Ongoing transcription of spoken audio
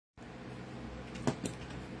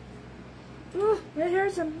Ooh, my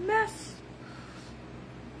hair's a mess.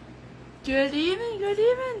 Good evening, good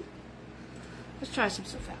evening. Let's try some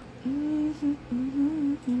stuff out.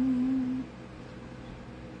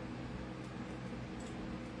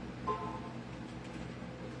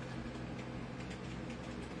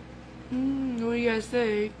 What do you guys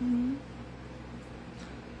think?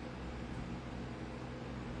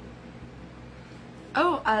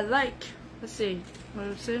 Oh, I like. Let's see. What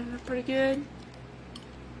was it? Pretty good.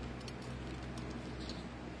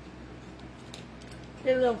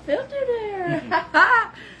 Get a little filter there.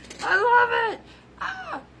 I love it.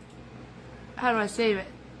 Ah. How do I save it?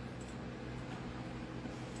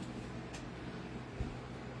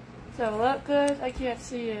 Does that look good? I can't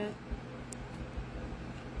see it.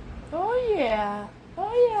 Oh yeah.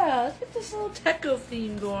 Oh yeah. Let's get this little techo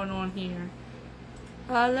theme going on here.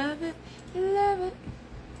 I love it. I love it.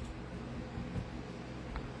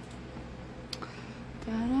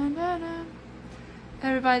 Da, da, da, da.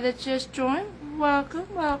 Everybody that just joined, welcome,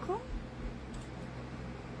 welcome.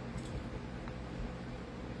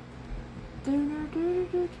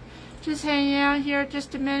 Just hanging out here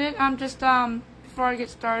just a minute. I'm just before I get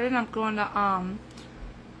started, I'm going to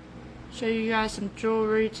show you guys some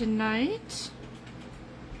jewelry tonight.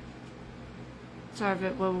 Sorry if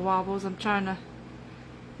it wobbles. I'm trying to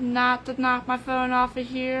not to knock my phone off of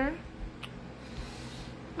here.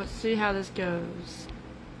 Let's see how this goes.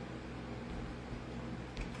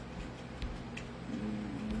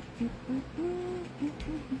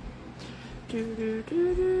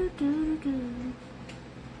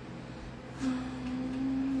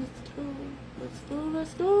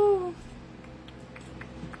 Let's go.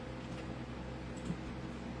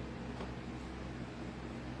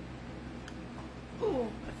 Oh,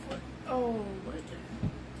 my foot. Oh, what is it?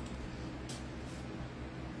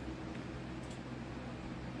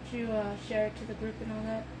 Did you share it to the group and all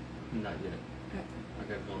that? Not yet. Okay. I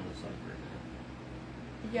got it on the site right now.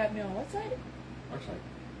 You got me on what site? Our site.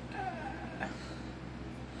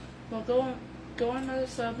 Well, go on the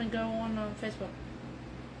sub and go on Facebook.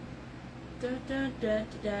 Dun, dun, dun,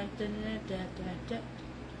 dun, dun, dun, dun, dun, dun,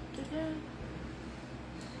 dun, dun.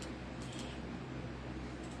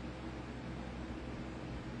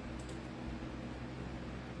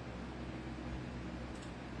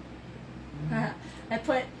 I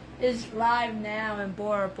put is live now in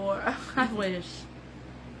Bora Bora. I wish.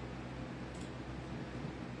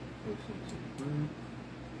 Posting to the group.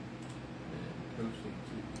 And posting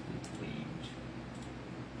to the page.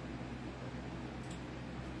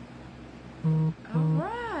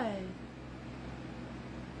 Alright.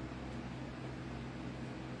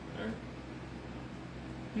 Alright.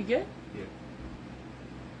 You good? Yeah.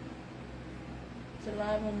 Is it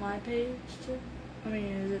live on my page too? I mean,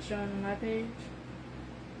 is it showing on my page?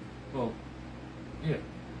 Well, yeah.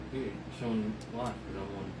 Yeah, it's showing live because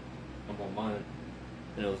I'm on mine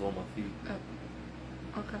and it was on my feed. Oh.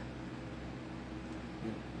 Okay.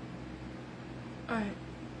 Yeah. Alright.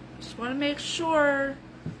 Just want to make sure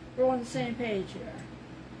we're on the same page here.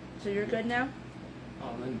 So you're good now?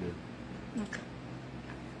 Oh, then good. Okay.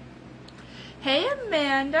 Hey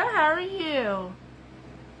Amanda, how are you?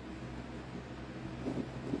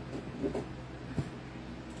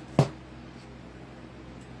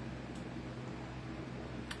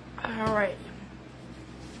 Alright.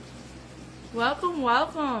 Welcome,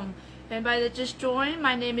 welcome. Anybody that just joined,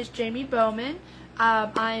 my name is Jamie Bowman.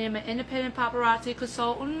 I am an independent paparazzi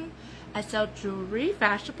consultant. I sell jewelry,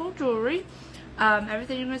 fashionable jewelry.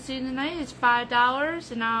 Everything you're going to see tonight is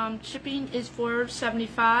 $5 and shipping is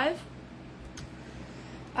 $4.75.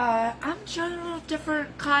 I'm showing a little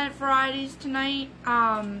different kind of varieties tonight.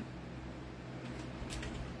 I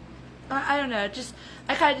don't know,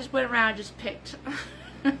 I kind of just went around and just picked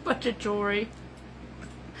a bunch of jewelry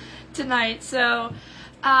tonight. So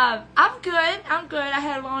I'm good. I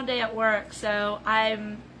had a long day at work, so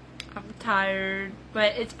I'm tired,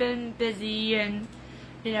 but it's been busy and,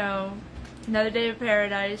 you know, another day of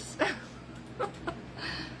paradise.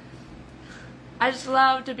 I just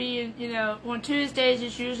love to be, you know, on Tuesdays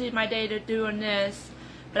is usually my day to doing this,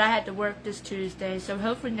 but I had to work this Tuesday, so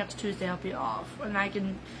hopefully next Tuesday I'll be off and I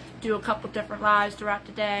can do a couple different lives throughout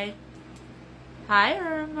the day. Hi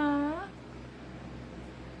Irma.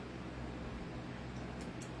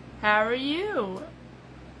 How are you?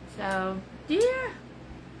 So, yeah.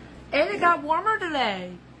 And it got warmer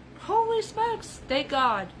today. Holy smokes. Thank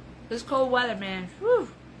God. This cold weather, man. Whew.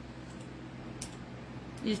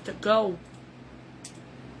 Needs to go.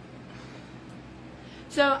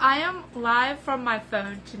 So, I am live from my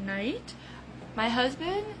phone tonight. My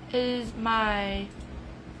husband is my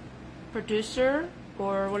producer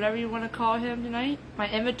or whatever you want to call him tonight. My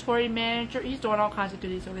inventory manager. He's doing all kinds of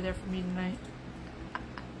goodies over there for me tonight.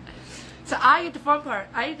 So I get the fun part.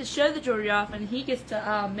 I get to show the jewelry off, and he gets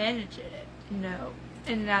to manage it, you know,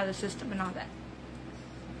 in and out of the system and all that.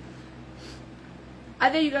 I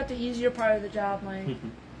think you got the easier part of the job, Mike.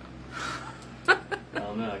 I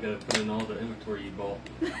don't know. I gotta put in all the inventory you bought.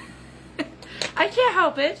 I can't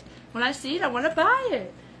help it. When I see it, I want to buy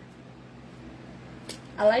it.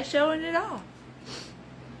 I like showing it off.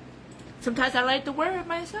 Sometimes I like to wear it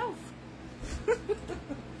myself.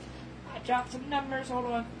 I dropped some numbers. Hold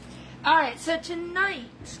on. Alright, so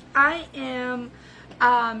tonight I am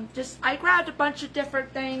I grabbed a bunch of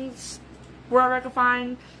different things wherever I can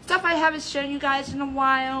find. Stuff I haven't shown you guys in a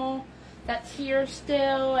while that's here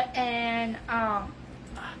still, and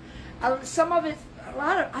some of it,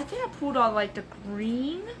 I think I pulled all like the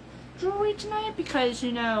green jewelry tonight because,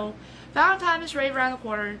 you know, Valentine's is right around the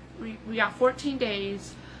corner. We got 14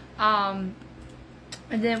 days, and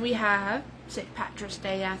then we have St. Patrick's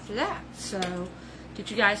Day after that, so get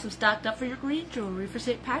you guys some stocked up for your green jewelry for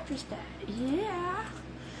St. Patrick's Day. Yeah.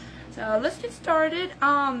 So let's get started.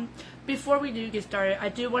 Before we do get started, I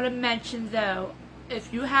do want to mention though,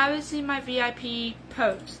 if you haven't seen my VIP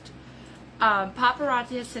post,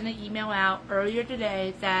 Paparazzi has sent an email out earlier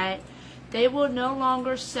today that they will no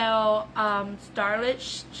longer sell Starlit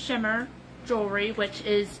Shimmer jewelry, which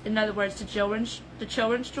is, in other words, the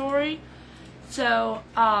children's jewelry. So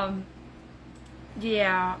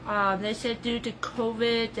yeah, they said due to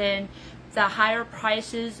COVID and the higher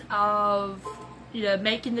prices of, you know,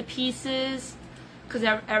 making the pieces, because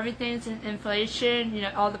everything's in inflation, you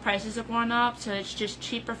know, all the prices are going up, so it's just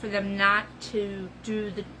cheaper for them not to do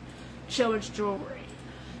the children's jewelry.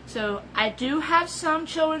 So I do have some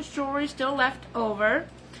children's jewelry still left over.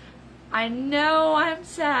 I know I'm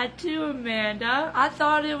sad too, Amanda. I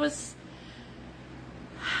thought it was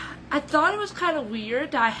kind of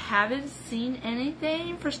weird that I haven't seen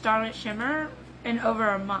anything for Starlit Shimmer in over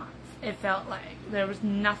a month. It felt like there was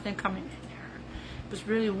nothing coming in there. It was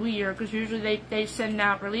really weird because usually they send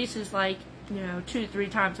out releases like, you know, 2-3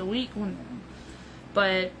 times a week on them.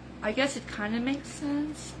 But I guess it kind of makes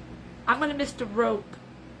sense. I'm going to miss the rope.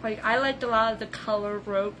 Like, I liked a lot of the color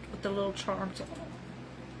rope with the little charms on them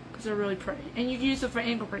because they're really pretty. And you can use them for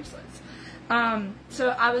ankle bracelets. So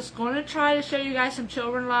I was going to try to show you guys some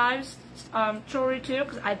Children Lives jewelry too,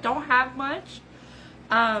 because I don't have much.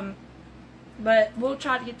 But we'll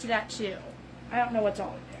try to get to that too. I don't know what's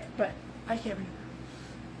all in there, but I can't remember.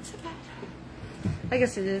 Is it bad? I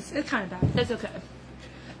guess it is. It's kind of bad. That's okay.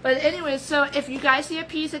 But anyway, so if you guys see a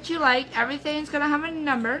piece that you like, everything's going to have a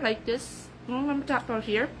number, like this little number top row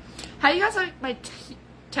here. How you guys like my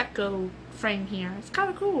Teco frame here? It's kind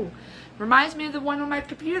of cool. Reminds me of the one on my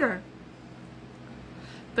computer.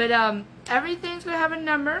 But everything's going to have a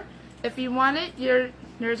number. If you want it,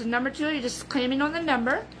 there's a number to it. You're just claiming on the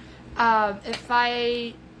number. If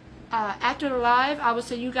I, after the live, I will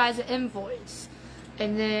send you guys an invoice.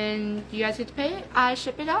 And then you guys get to pay it. I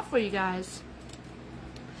ship it out for you guys.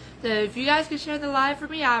 So if you guys can share the live for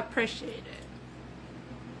me, I appreciate it.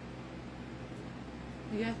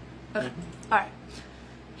 Yeah? Okay. Alright.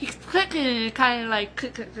 He's clicking and it kind of like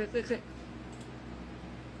click, click, click, click, click.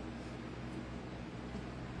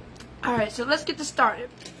 Alright, so let's get this started.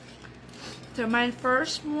 So my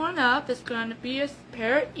first one up is going to be a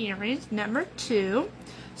pair of earrings, number 2.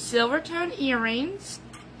 Silver tone earrings.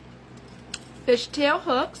 Fishtail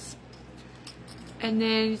hooks. And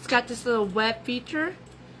then it's got this little web feature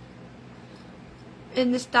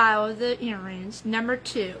in the style of the earrings, number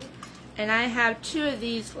 2. And I have 2 of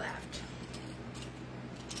these left.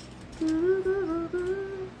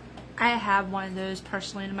 I have one of those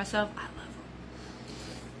personally to myself. I love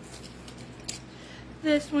them.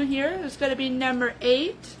 This one here is going to be number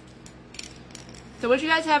 8. So what you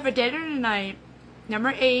guys have for dinner tonight?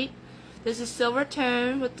 Number 8. This is silver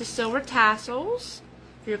tone with the silver tassels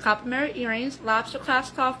for your complimentary earrings. Lobster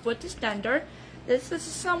clasp cloth with extender. This is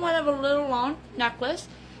somewhat of a little long necklace,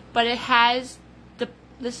 but it has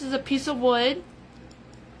this is a piece of wood,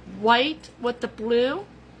 white with the blue.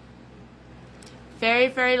 Very,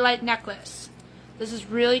 very light necklace. This is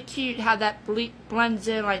really cute how that blends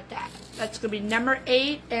in like that. That's going to be number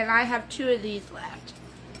 8, and I have 2 of these left.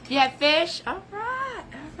 You have fish? Alright,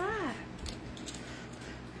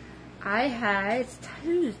 alright. It's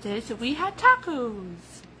Tuesday, so we had tacos.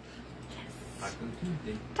 Yes. Taco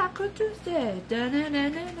Tuesday. Taco Tuesday. Da -da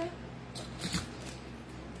 -da -da -da.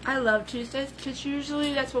 I love Tuesdays because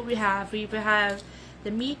usually that's what we have. We either have the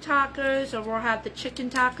meat tacos or we'll have the chicken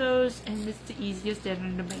tacos, and it's the easiest dinner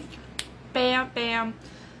to make. Bam, bam.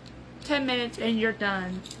 10 minutes and you're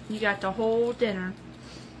done. You got the whole dinner.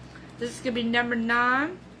 This is going to be number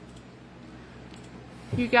 9.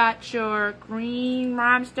 You got your green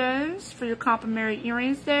rhinestones for your complimentary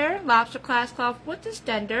earrings there. Lobster clasp cloth with the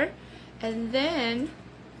extender. And then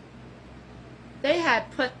they had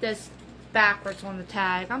put this backwards on the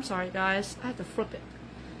tag. I'm sorry guys, I had to flip it.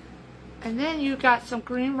 And then you got some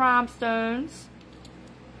green rhinestones.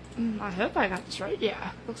 I hope I got this right.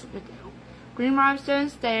 Yeah, looks a good deal. Green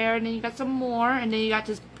rhinestones there, and then you got some more, and then you got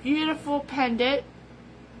this beautiful pendant.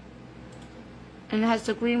 And it has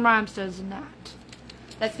the green rhinestones in that.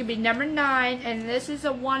 That's going to be number 9, and this is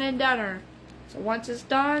a one and doneer. So once it's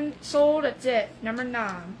done, sold, that's it. Number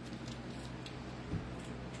 9.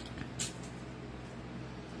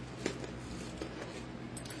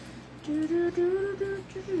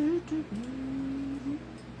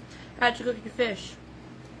 How'd you cook your fish?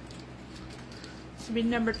 This will be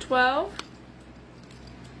number 12.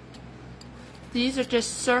 These are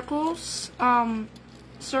just circles,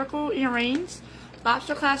 circle earrings.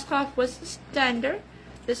 Lobster clasp cloth with extender.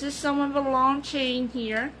 This is some of a long chain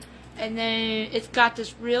here. And then it's got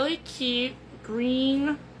this really cute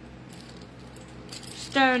green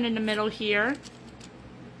stone in the middle here.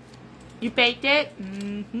 You baked it?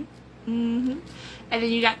 And then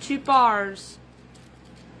you got 2 bars.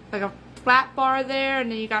 Like a flat bar there,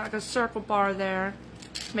 and then you got like a circle bar there.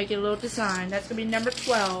 Make it a little design. That's going to be number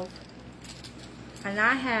 12. And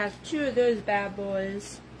I have 2 of those bad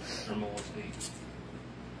boys. I'm almost 8.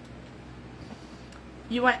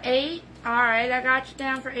 You want 8? Alright, I got you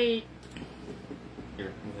down for 8.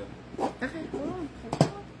 Here, yeah. Okay, hold on.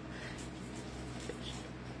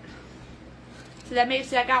 So that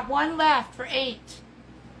makes it, I got 1 left for 8.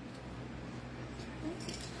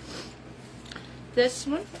 This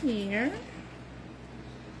one here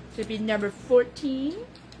should be number 14.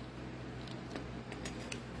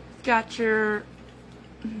 Got your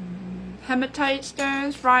hematite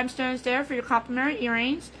stones, rhinestones there for your complimentary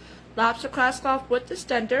earrings. Lobster clasp cloth with the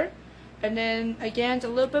extender. And then again, it's a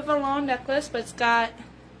little bit of a long necklace, but it's got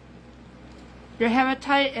your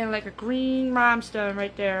hematite and like a green rhinestone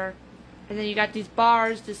right there. And then you got these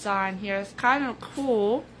bars designed here. It's kind of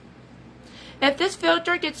cool. If this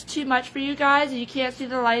filter gets too much for you guys and you can't see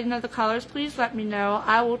the lighting of the colors, please let me know.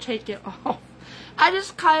 I will take it off. I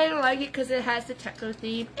just kind of like it because it has the techno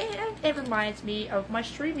theme and it reminds me of my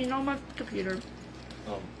streaming on my computer.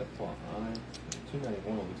 FYI,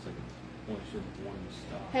 291 looks like it only should one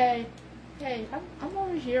stop. Hey, I'm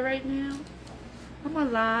over here right now. I'm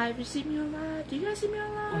on live. You see me on live? Do you guys see me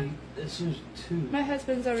on live? Wait, this is 2. My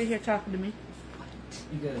husband's over here talking to me.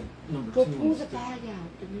 You got number 2. Go pull the bag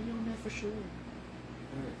out, and then you'll know for sure.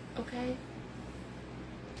 Alright. Okay?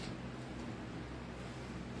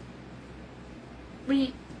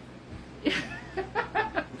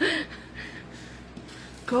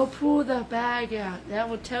 Go pull the bag out. That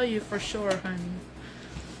will tell you for sure, honey.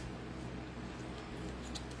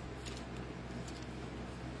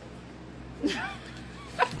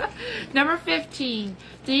 Number 15.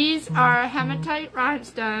 These are hematite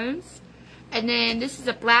rhinestones. And then this is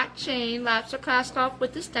a black chain, lobster clasp cloth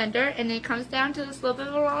with the extender. And then it comes down to this little bit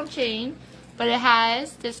of a long chain. But it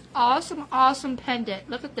has this awesome, awesome pendant.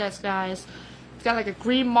 Look at this, guys. It's got like a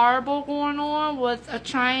green marble going on with a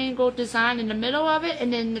triangle design in the middle of it.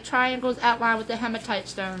 And then the triangles outlined with the hematite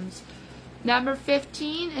stones. Number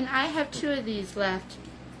 15. And I have 2 of these left.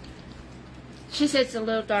 She said it's a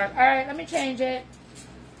little dark. Alright, let me change it.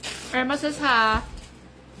 Irma says hi.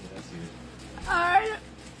 Alright.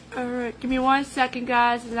 Alright, give me 1 second,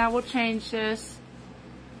 guys, and I will change this.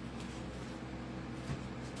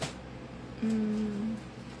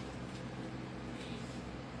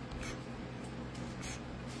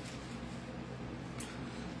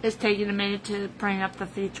 It's taking a minute to bring up the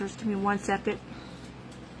features. Give me 1 second.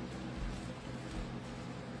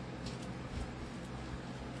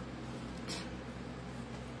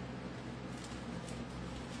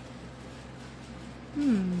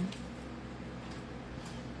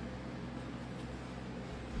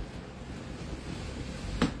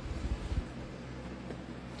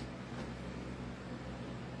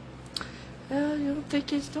 You don't think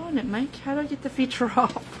he's doing it, Mike? How do I get the feature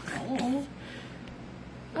off?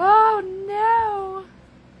 Oh no!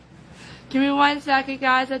 Give me 1 second,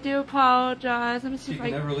 guys. I do apologize. Let me see you if I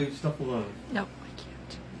can never leave stuff alone. No,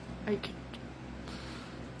 I can't.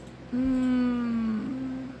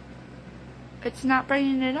 It's not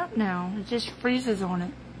bringing it up now. It just freezes on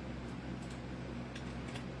it.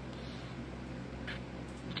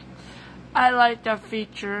 I like that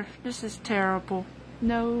feature. This is terrible.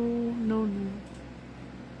 No.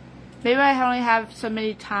 Maybe I only have so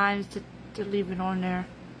many times to leave it on there.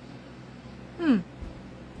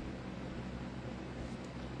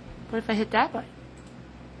 What if I hit that button?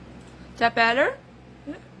 Is that better?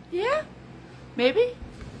 Yeah? Maybe?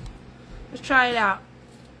 Let's try it out.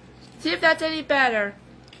 See if that's any better.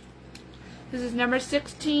 This is number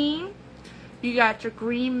 16. You got your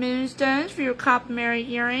green moonstones for your complimentary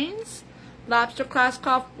earrings. Lobster clasp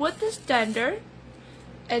off with the extender.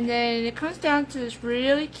 And then it comes down to this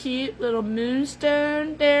really cute little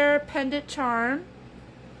moonstone there pendant charm.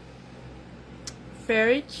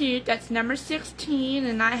 Very cute. That's number 16,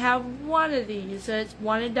 and I have one of these, so it's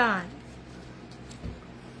one and done.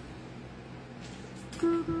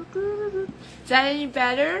 Is that any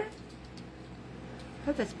better? I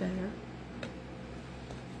hope that's better.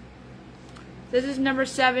 This is number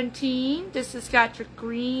 17. This has got your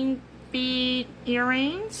green bead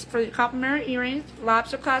earrings for the complimentary earrings.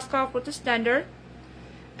 Lobster clasp off with the extender.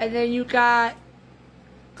 And then you got,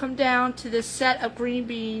 come down to this set of green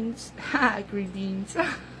beans. Green beans.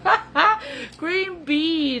 Green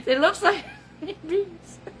beads. It looks like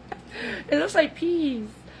beans. It looks like peas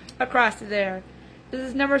across there. This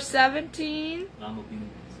is number 17. Lava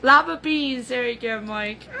beans. Lava beans. There you go,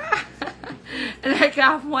 Mike. And I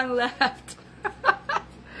got one left.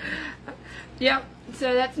 Yep.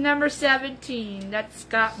 So that's number 17. That's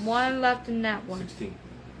got one left in that one. 16.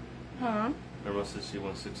 Huh? Everyone says she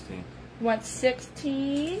wants 16. Want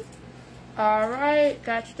 16? Alright,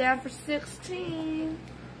 got you down for 16.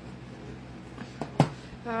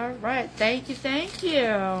 Alright, thank you, thank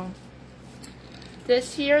you.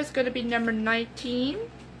 This here is going to be number 19.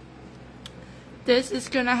 This is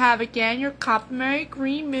going to have, again, your complimentary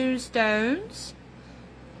green moonstones.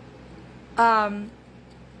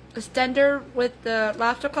 Extender with the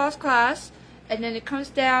lobster clasp, and then it comes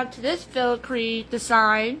down to this filigree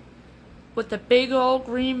design with the big old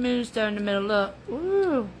green moonstone in the middle. Look,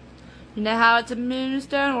 ooh, you know how it's a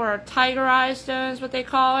moonstone or a tiger eye stone is what they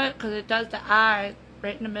call it, because it does the eye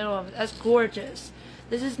right in the middle of it. That's gorgeous.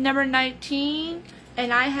 This is number 19,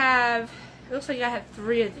 and I have, it looks like I have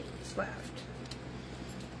 3 of these left.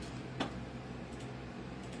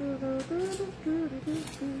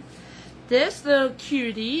 This little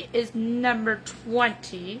cutie is number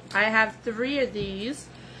 20. I have 3 of these.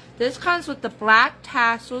 This comes with the black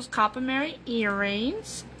tassels, complimentary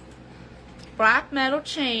earrings, black metal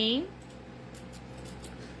chain,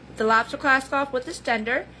 the lobster clasp off with the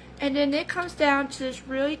extender, and then it comes down to this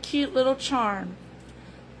really cute little charm.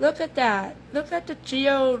 Look at that. Look at the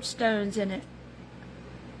geostones in it.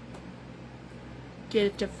 Get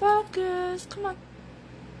it to focus. Come on.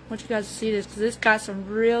 I want you guys to see this, because this got some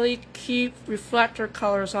really cute reflector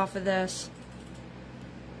colors off of this.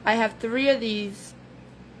 I have 3 of these.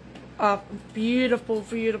 Beautiful,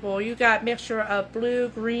 beautiful. You got a mixture of blue,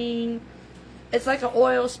 green. It's like an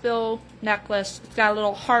oil spill necklace. It's got a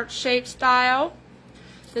little heart-shaped style.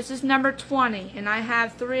 This is number 20, and I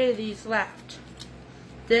have 3 of these left.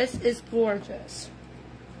 This is gorgeous.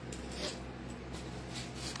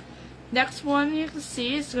 Next one you can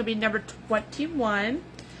see is going to be number 21.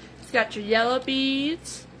 It's got your yellow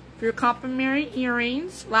beads for your complimentary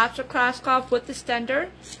earrings, lobster clasp off with the extender,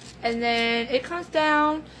 and then it comes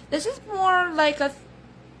down. This is more like a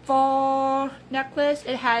fall necklace.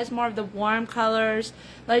 It has more of the warm colors,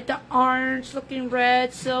 like the orange looking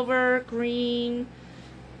red, silver, green.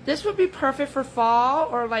 This would be perfect for fall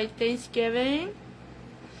or like Thanksgiving.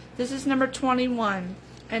 This is number 21,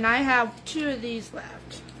 and I have 2 of these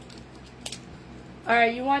left.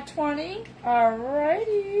 Alright, you want 20?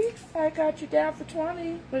 Alrighty. I got you down for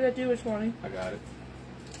 20. What did I do with 20? I got it.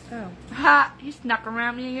 Oh. Ha! You snuck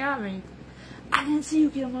around me and got me. I didn't see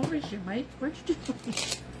you get him over here, Mike. Where'd you do?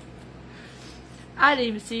 I didn't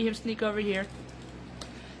even see him sneak over here.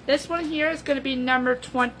 This one here is going to be number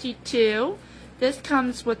 22. This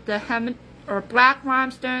comes with the hem or black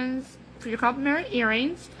rhinestones for your complimentary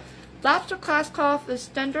earrings. Lobster clasp off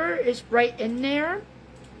extender is right in there.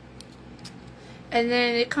 And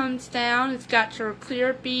then it comes down. It's got your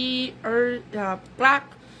clear bead or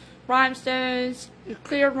black rhinestones, your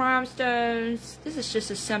clear rhinestones. This is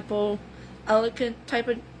just a simple, elegant type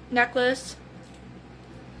of necklace.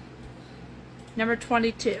 Number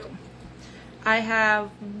 22. I have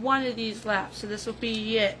 1 of these left, so this will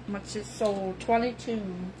be it once it's sold. 22.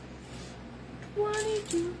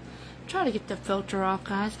 22. I'm trying to get the filter off,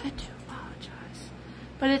 guys. I do apologize,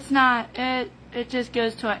 but it's not. It just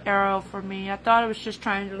goes to an arrow for me. I thought it was just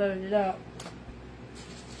trying to load it up.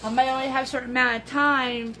 I might only have a certain amount of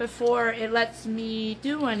time before it lets me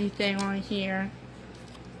do anything on here.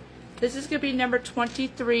 This is going to be number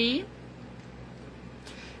 23.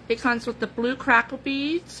 It comes with the blue crackle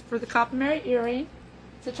beads for the complimentary earring.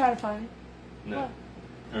 So try to find it. No.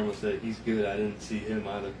 Everyone said he's good. I didn't see him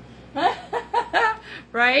either.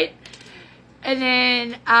 right? And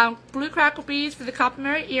then blue crackle beads for the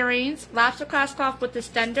complimentary earrings, lobster clasp cloth with the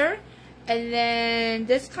stender, and then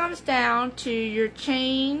this comes down to your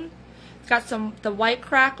chain. It's got the white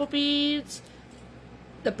crackle beads,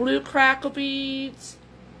 the blue crackle beads,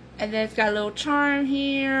 and then it's got a little charm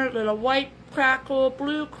here, little white crackle,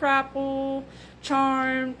 blue crackle,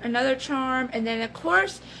 charm, another charm, and then of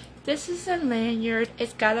course this is a lanyard.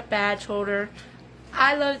 It's got a badge holder.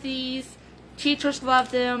 I love these. Teachers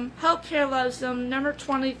love them. Healthcare loves them. Number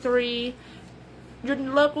 23. Your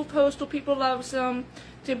local postal people loves them.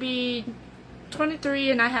 To be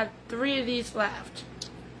 23, and I have 3 of these left.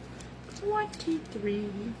 23.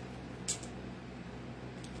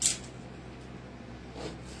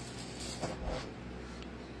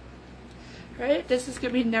 Right, this is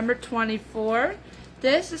going to be number 24.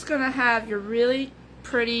 This is going to have your really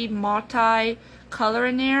pretty multi-color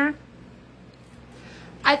in there.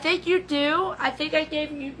 I think you do. I think I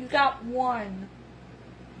gave you, you got 1.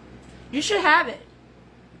 You should have it.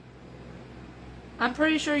 I'm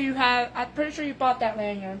pretty sure you have, I'm pretty sure you bought that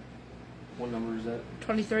lanyard. What number is that?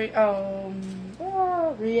 23.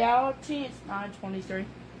 Reality, it's not 23.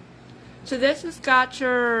 So this has got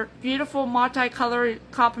your beautiful multicolored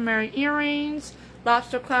complimentary earrings,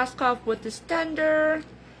 lobster clasp cuff with the stender,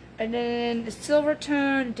 and then the silver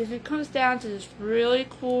tone, and then it comes down to this really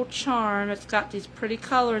cool charm. It's got these pretty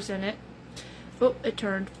colors in it. Oh, it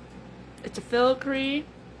turned. It's a filigree.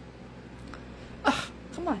 Oh,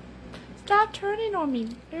 come on. Stop turning on me.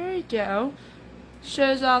 There you go.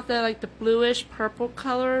 Shows off the like the bluish purple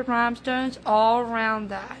color rhinestones all around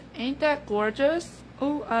that. Ain't that gorgeous?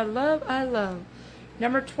 Oh, I love, I love.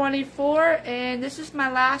 Number 24, and this is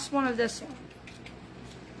my last one of this one.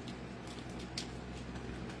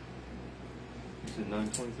 You said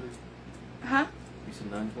 923? Huh? You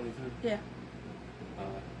said 923? Yeah.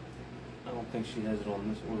 I don't think she has it on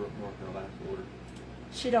this order or her last order.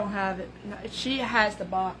 She don't have it. No, she has the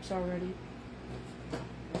box already.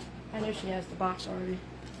 I know she has the box already.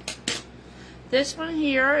 This one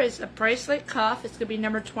here is a bracelet cuff. It's going to be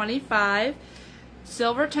number 25.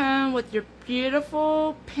 Silver tone with your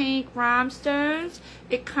beautiful pink rhinestones.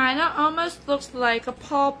 It kind of almost looks like a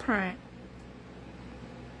paw print.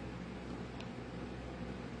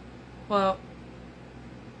 Well,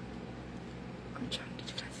 I'm trying to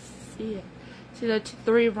get you guys to see it. See the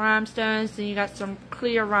 3 rhinestones, then you got some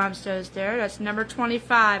clear rhinestones there. That's number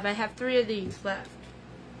 25. I have 3 of these left.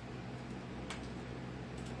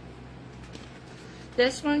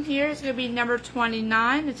 This one here is going to be number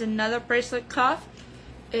 29. It's another bracelet cuff.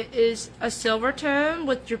 It is a silver tone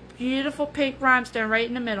with your beautiful pink rhinestone right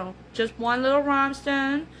in the middle. Just one little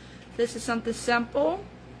rhinestone. This is something simple.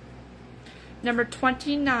 Number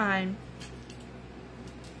 29.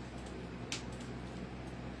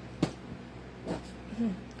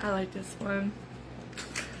 I like this one.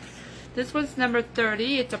 This one's number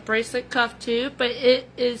 30. It's a bracelet cuff too, but it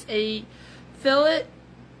is a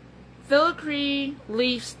filigree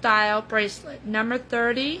leaf style bracelet. Number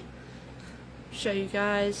 30. Show you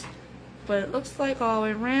guys what it looks like all the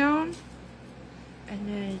way around, and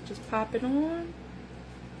then you just pop it on.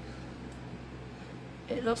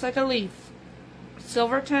 It looks like a leaf.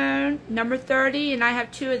 Silver tone, number 30, and I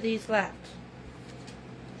have 2 of these left.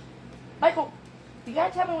 Michael, you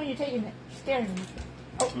gotta tell me when you're taking it. You're scaring me.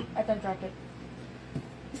 Oh, I done dropped it.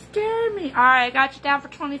 You scared me. Alright, I got you down for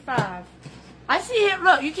 25. I see him.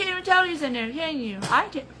 Look, you can't even tell he's in there, can you? I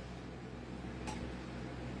can.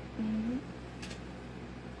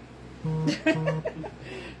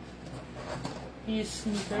 You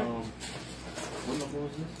sneaker. What number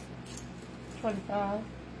was this? 25.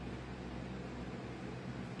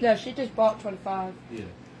 No, she just bought 25. Yeah.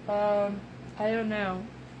 I don't know.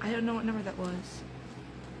 I don't know what number that was.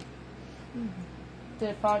 Did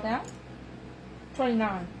it fall down?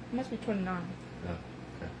 29. It must be 29. Oh,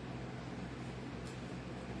 okay.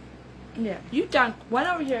 Yeah. You done went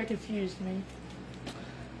over here and confused me.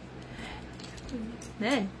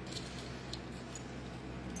 Man.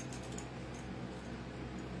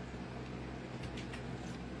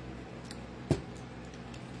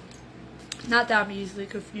 Not that I'm easily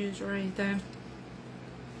confused or anything.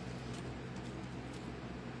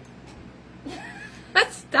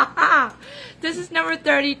 Stop! This is number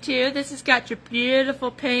 32. This has got your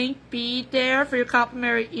beautiful pink bead there for your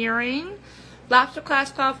complimentary earring. Lobster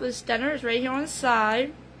clasp cuff with stender is right here on the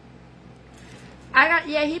side.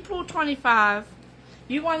 Yeah, he pulled 25.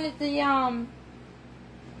 You wanted the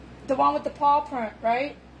one with the paw print,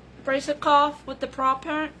 right? Bracelet cuff with the paw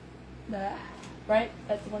print? Nah, right?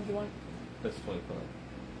 That's the one you want? That's 25.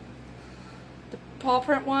 The paw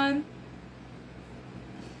print one?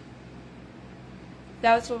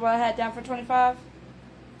 That was what I had down for 25?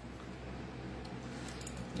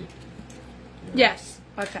 Yeah. Yes.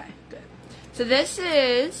 Okay, good. So this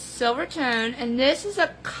is silver tone, and this is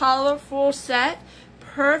a colorful set.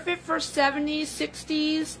 Perfect for 70s,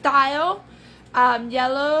 60s style.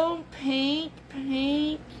 Yellow, pink,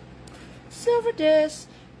 silver disc,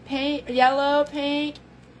 pink, yellow, pink,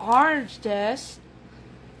 orange disc.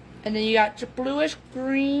 And then you got your bluish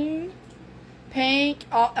green, pink,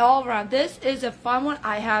 all around. This is a fun one.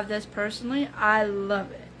 I have this personally. I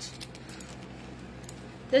love it.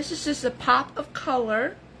 This is just a pop of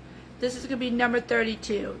color. This is going to be number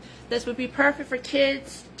 32. This would be perfect for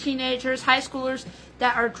kids, teenagers, high schoolers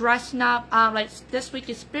that are dressing up. Like this week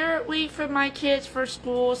is Spirit Week for my kids for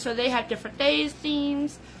school, so they have different days,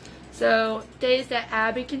 themes. So days that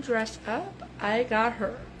Abby can dress up, I got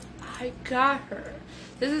her. I got her.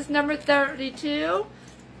 This is number 32.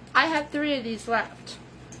 I have 3 of these left.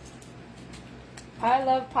 I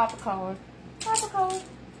love Papa Color. Papa Color.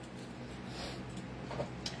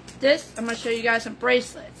 This, I'm going to show you guys some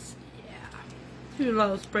bracelets. Yeah. Who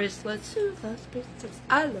loves bracelets? Who loves bracelets?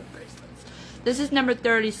 I love bracelets. This is number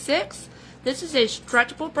 36. This is a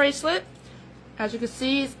stretchable bracelet. As you can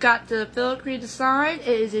see, it's got the filigree design. It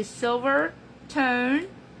is a silver tone.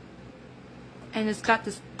 And it's got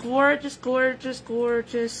this gorgeous, gorgeous,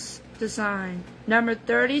 gorgeous design. Number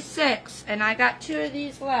 36. And I got 2 of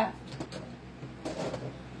these left.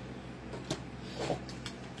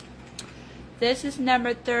 This is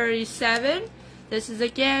number 37. This is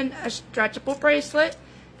again a stretchable bracelet.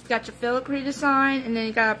 It's got your filigree design, and then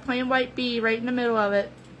you got a plain white bead right in the middle of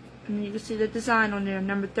it. And you can see the design on there.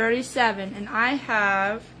 Number 37. And I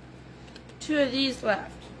have 2 of these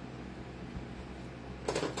left.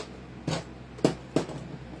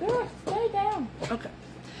 Stay down. Okay.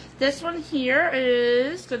 This one here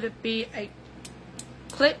is going to be a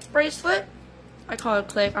click bracelet. I call it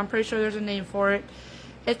click. I'm pretty sure there's a name for it.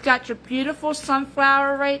 It's got your beautiful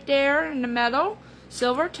sunflower right there in the middle.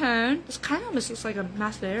 Silver tone. This kind of almost looks like a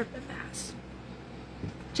mask of airpin mask.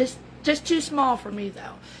 Just too small for me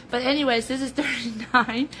though. But anyways, this is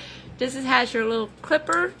 39. This has your little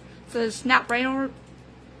clipper. So snap right on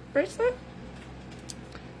bracelet.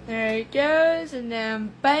 There it goes, and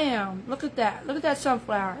then bam! Look at that! Look at that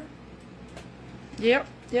sunflower. Yep.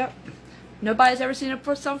 Nobody's ever seen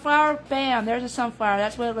a sunflower. Bam! There's a sunflower.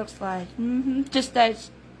 That's what it looks like. Just that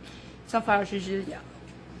sunflowers usually yellow.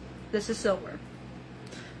 This is silver.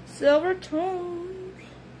 Silver tones.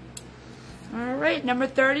 All right, number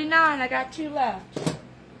 39. I got 2 left.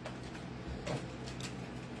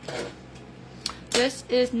 This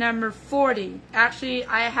is number 40. Actually,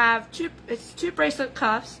 I have 2. It's 2 bracelet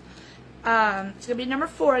cuffs. It's gonna be number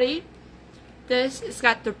 40. This it's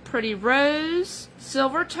got the pretty rose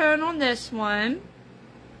silver tone on this one.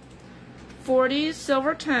 40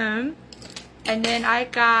 silver tone, and then I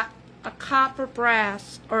got a copper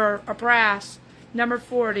brass or a brass number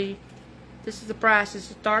 40. This is the brass.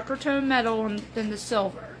 It's a darker tone metal than the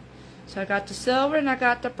silver. So I got the silver and I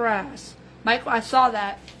got the brass. Michael, I saw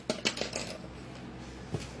that.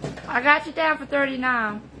 I got you down for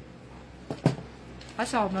 39. I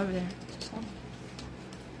saw him over there.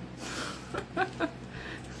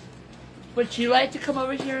 Would you like to come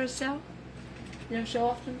over here and sell? You know, show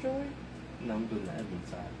off some jewelry? No, I'm doing the admin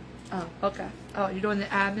side. Oh, okay. Oh, you're doing the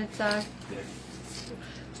admin side? Yeah.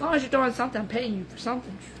 As long as you're doing something, I'm paying you for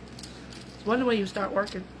something. It's one way you start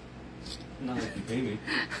working. Not if you pay me.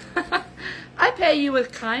 I pay you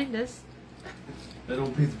with kindness. That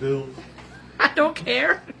don't pay the bills. I don't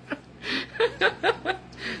care. At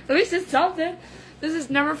least it's something. This is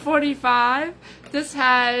number 45. This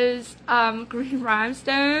has green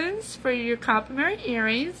rhinestones for your complimentary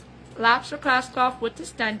earrings. Lobster clasp off with the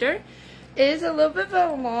extender. It is a little bit of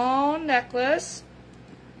a long necklace.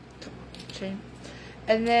 Chain.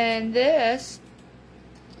 And then this.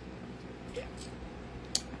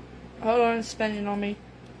 Hold on, it's spinning on me.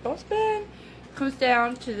 Don't spin. Comes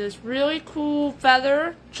down to this really cool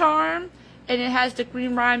feather charm. And it has the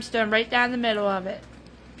green rhinestone right down the middle of it.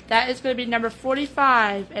 That is going to be number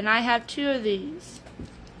 45. And I have 2 of these.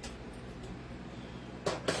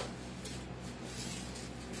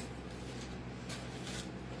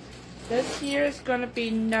 This here is going to be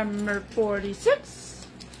number 46.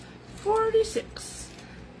 46.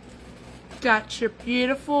 Got your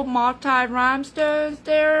beautiful multi rhinestones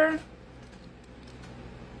there.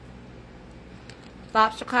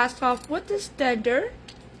 Lobster clasp off with the extender.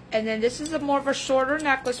 And then this is a more of a shorter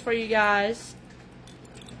necklace for you guys.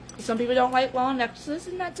 Some people don't like long necklaces,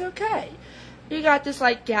 and that's okay. You got this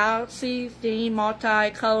like galaxy theme,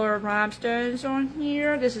 multi-color rhinestones on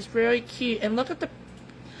here. This is really cute. And look at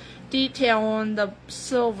detail on the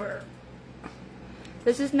silver.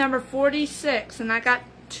 This is number 46, and I got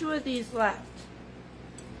 2 of these left.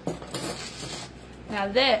 Now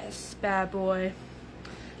this bad boy,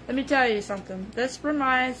 let me tell you something. This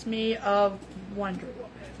reminds me of Wonder Woman.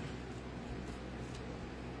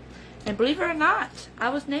 And believe it or not, I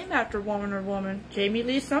was named after Wonder Woman, Jamie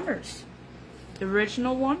Lee Summers, the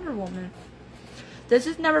original Wonder Woman. This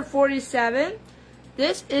is number 47.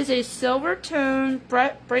 This is a silver tone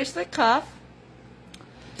bracelet cuff.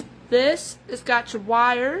 This has got your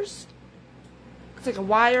wires. It's like a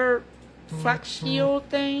wire flex shield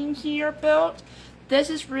thing here built. This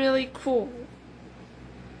is really cool.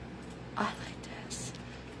 I like this.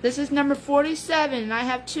 This is number 47, and I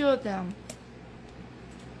have 2 of them.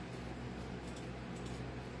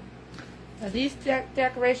 Now these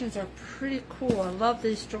decorations are pretty cool. I love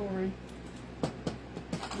this jewelry.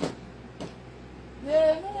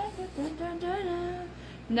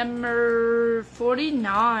 Number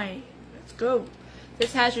 49. Let's go.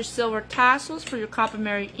 This has your silver tassels for your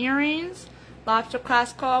complimentary earrings. Lobster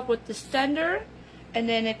clasp off with the stenדר. And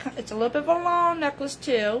then it's a little bit of a long necklace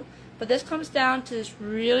too. But this comes down to this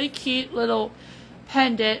really cute little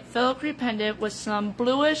pendant, filigree pendant with some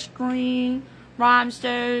bluish green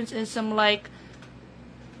rhinestones and some like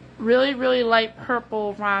really light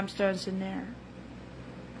purple rhinestones in there.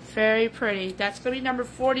 Very pretty. That's going to be number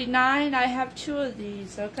 49. I have 2 of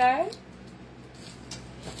these, okay?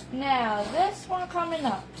 Now, this one coming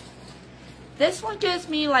up. This one gives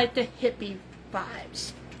me like the hippie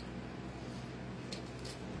vibes.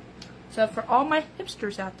 So for all my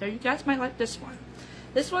hipsters out there, you guys might like this one.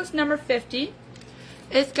 This one's number 50.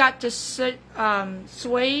 It's got the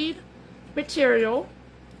suede material.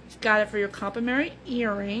 It's got it for your complimentary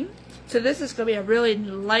earring. So this is going to be a really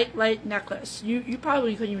light necklace. You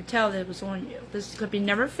probably couldn't even tell that it was on you. This is going to be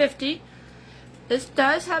number 50. This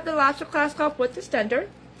does have the lobster clasp up with the stenדר.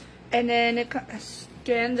 And then it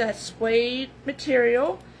again that suede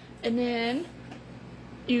material. And then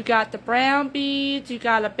you got the brown beads. You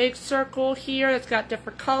got a big circle here that's got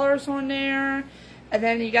different colors on there. And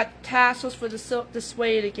then you got the tassels for the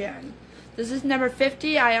suede again. This is number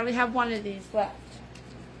 50. I only have 1 of these left.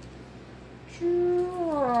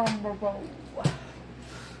 What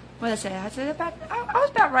did I say? I said about. I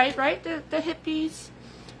was about right? The hippies.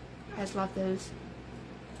 I just love those.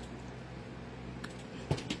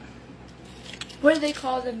 What do they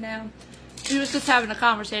call them now? We was just having a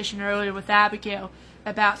conversation earlier with Abigail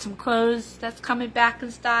about some clothes that's coming back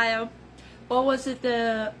in style. What was it?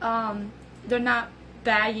 They're not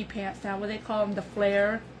baggy pants now. What do they call them? The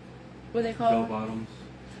flare. What do they call them? Bell bottoms.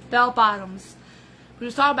 Bell bottoms. We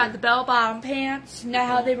was talking about the bell-bottom pants, now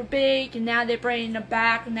how they were big, and now they're bringing them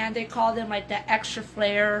back, and now they call them like the extra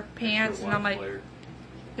flare pants, and I'm like,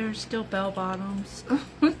 they're still bell-bottoms.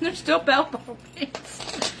 They're still bell-bottom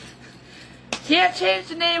pants. Can't change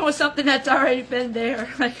the name of something that's already been there.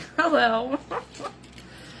 Like, hello.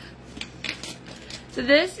 So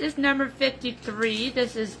this is number 53.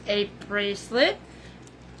 This is a bracelet.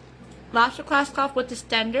 Lobster clasp cuff with the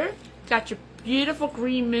stenדר. Got your beautiful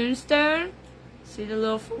green moonstone. See the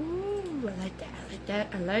little, ooh, I like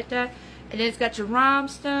that. And then it's got your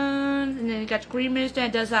rhinestones, and then you got your green moonstone.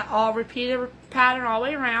 It does that all repeated pattern all the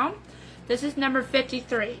way around. This is number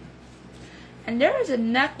 53. And there is a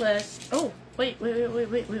necklace. Oh, wait.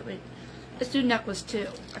 Let's do necklace too.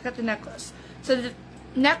 I got the necklace. So the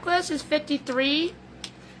necklace is 53.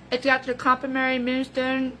 It's got your complimentary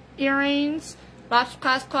moonstone earrings, lobster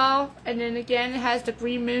clasp claw, and then again it has the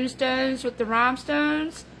green moonstones with the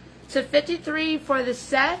rhinestones. So 53 for the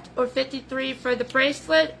set, or 53 for the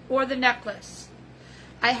bracelet or the necklace.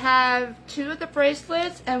 I have 2 of the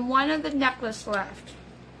bracelets and 1 of the necklace left.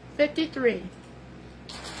 53.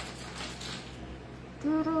 I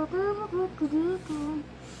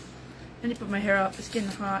need to put my hair up. It's getting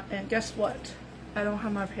hot, and guess what? I don't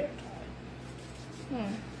have my hair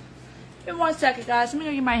tied. Give me 1 second, guys. Let me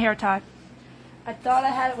go get my hair tied. I thought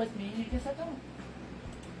I had it with me. I guess I don't.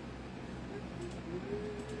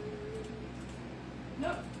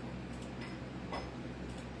 No.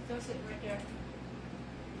 Still sitting right there.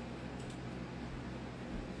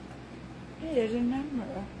 Hey, there's a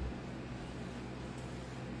number.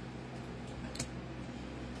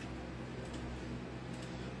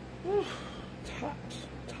 Ooh, it's hot.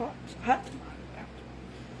 It's hot. It's hot.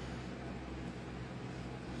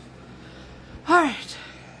 Alright.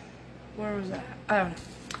 Where was that? I don't know.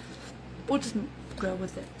 We'll just go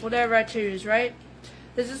with it. Whatever I choose, right?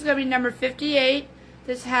 This is going to be number 58.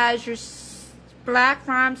 This has your black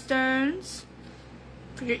rhinestones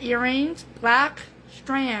for your earrings. Black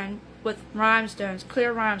strand with rhinestones,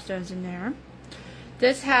 clear rhinestones in there.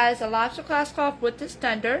 This has a lobster clasp-off with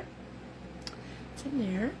extender. It's in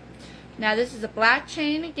there. Now this is a black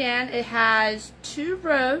chain again. It has 2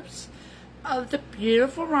 rows of the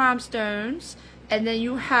beautiful rhinestones, and then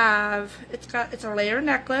you have it's a layer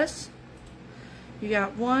necklace. You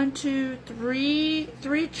got 1, 2,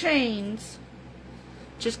 3 chains,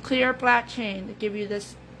 just clear black chain to give you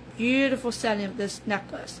this beautiful setting of this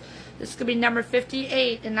necklace. This is gonna be number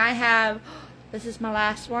 58, and I have, this is my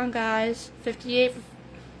last one, guys. 58,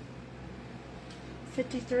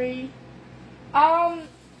 53. I'm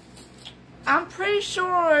pretty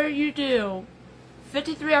sure you do.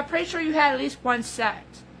 53, I'm pretty sure you had at least 1 set.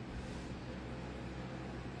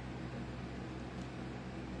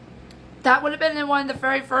 That would have been in one of the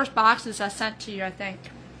very first boxes I sent to you, I think.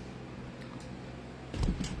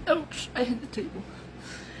 Oops, I hit the table.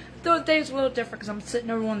 Though today's a little different because I'm sitting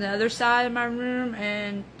over on the other side of my room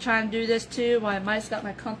and trying to do this too while Mike's got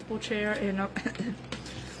my comfortable chair and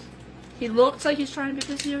he looks like he's trying to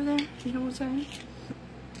be busy over there. You know what I'm saying?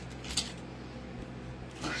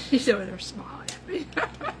 He's over there smiling at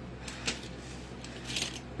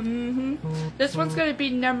me. This one's going to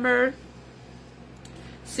be number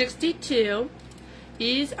 62.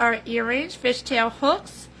 These are earrings, fishtail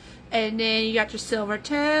hooks, and then you got your silver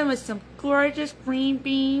tone with some gorgeous green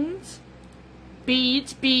beads.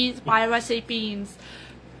 Beads. Why do I say beans?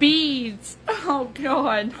 Beads. Oh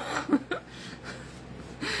God.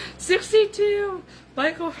 62.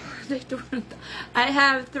 Michael, I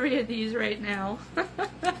have 3 of these right now.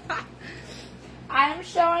 I'm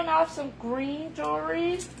showing off some green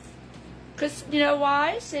jewelry because you know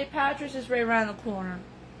why? St. Patrick's is right around the corner.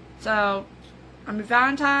 So, I mean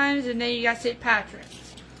Valentine's, and then you got St.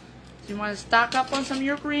 Patrick's. So you want to stock up on some of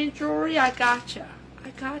your green jewelry? I gotcha.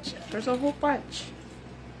 There's a whole bunch.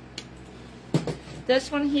 This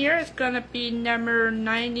one here is going to be number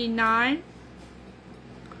 99.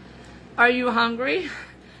 Are you hungry?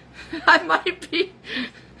 I might be.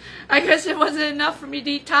 I guess it wasn't enough for me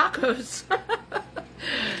to eat tacos.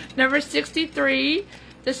 Number 63.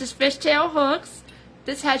 This is fishtail hooks.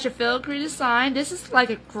 This has your filigree design. This is like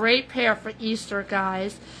a great pair for Easter,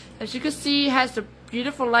 guys. As you can see, it has the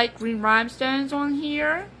beautiful light green rhinestones on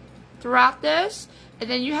here throughout this. And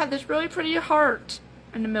then you have this really pretty heart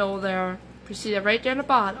in the middle there. You see that right there in the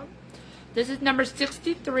bottom. This is number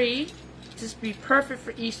 63. This would be perfect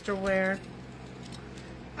for Easter wear.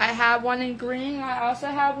 I have one in green. I also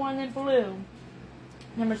have one in blue.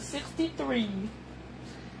 Number 63.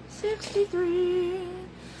 63.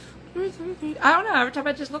 I don't know. Every time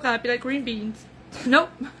I just look at it, it'd be like green beans. Nope.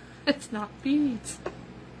 It's not beads.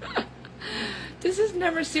 This is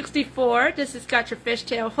number 64. This has got your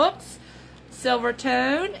fishtail hooks, silver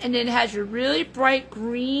tone, and then it has your really bright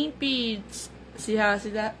green beads. See how I see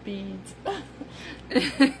that? Beads.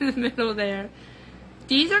 In the middle there.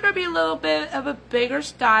 These are going to be a little bit of a bigger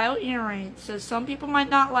style earring. So some people might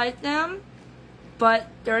not like them, but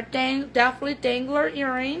they're definitely dangler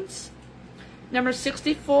earrings. Number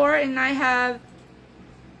 64, and I have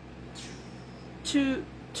two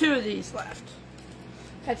of these left.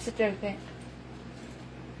 I had to sit there and think.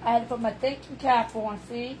 I had to put my thinking cap on.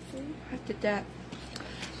 See? I did that.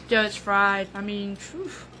 Just fried. I mean, whew,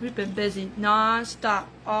 we've been busy non-stop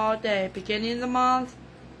all day. Beginning of the month.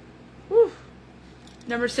 Whew.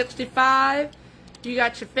 Number 65. You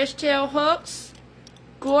got your fishtail hooks.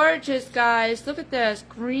 Gorgeous, guys. Look at this.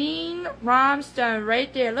 Green rhinestone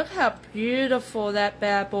right there. Look how beautiful that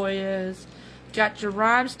bad boy is. Got your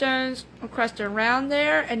rhinestones encrusted around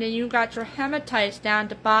there. And then you got your hematites down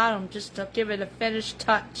the bottom just to give it a finished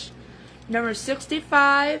touch. Number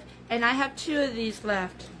 65. And I have 2 of these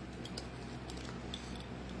left.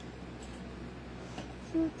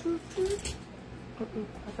 I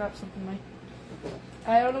dropped something, Mike.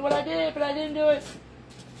 I don't know what I did, but I didn't do it.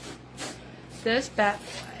 This bad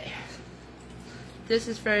boy. This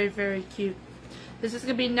is very, very cute. This is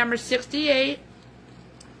going to be number 68.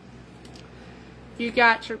 You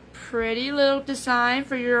got your pretty little design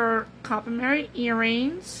for your complimentary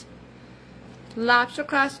earrings. Lobster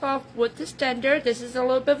clasp off with the extender. This is a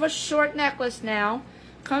little bit of a short necklace now.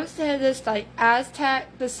 Comes to this like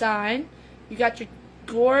Aztec design. You got your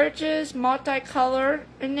gorgeous multicolor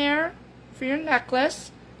in there for your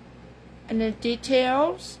necklace. And the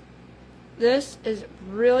details. This is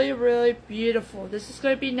really, really beautiful. This is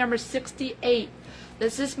going to be number 68.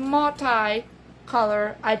 This is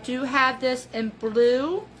multi-color. I do have this in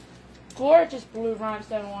blue. Gorgeous blue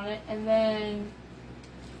rhinestone on it. And then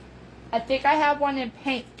I think I have one in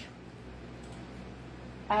pink.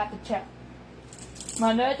 I have to check.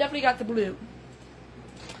 I know I definitely got the blue.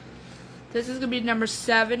 This is going to be number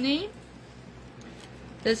 70.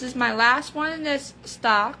 This is my last one in this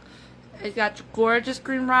stock. It's got your gorgeous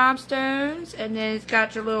green rhinestones, and then it's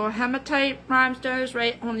got your little hematite rhinestones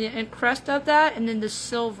right on the crest of that, and then the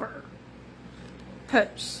silver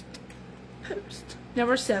post.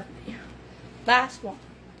 Number 70. Last one.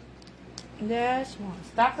 Last one.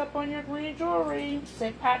 Stock up on your green jewelry.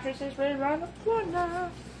 St. Patrick's is right around the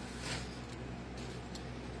corner.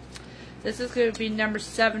 This is going to be number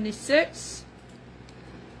 76.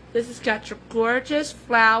 This has got your gorgeous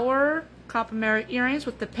flower complimentary earrings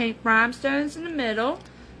with the pink rhinestones in the middle.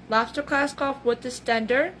 Lobster clasp off with the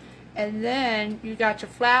stender. And then you got your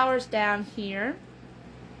flowers down here.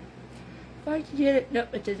 If I can get it.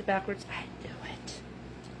 Nope, it did it backwards. I knew it.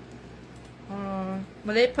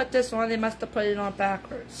 When they put this on, they must have put it on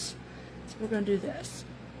backwards. So we're going to do this.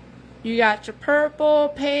 You got your purple,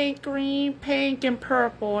 pink, green, pink, and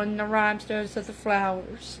purple in the rhinestones of the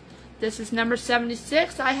flowers. This is number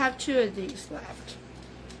 76. I have 2 of these left.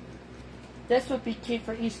 This would be cute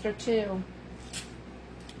for Easter too.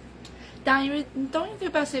 Don't you think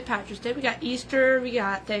about St. Patrick's Day? We got Easter, we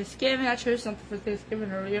got Thanksgiving. I chose something for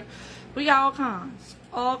Thanksgiving earlier. We got all kinds.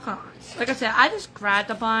 All kinds. Like I said, I just grabbed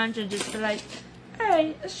a bunch and just be like,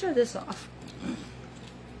 hey, let's show this off.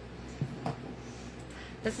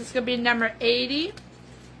 This is going to be number 80.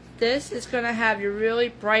 This is going to have your really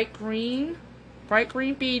bright green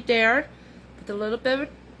bead there with a little bit of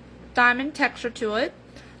diamond texture to it.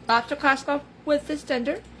 Lobster clasp off with the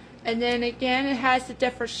stender. And then again, it has the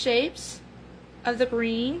different shapes of the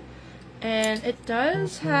green. And it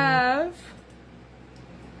does have...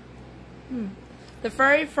 The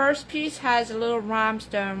very first piece has a little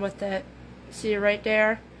rhinestone with it. See it right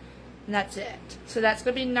there? And that's it. So that's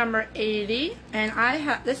going to be number 80. And I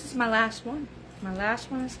have... This is my last one. My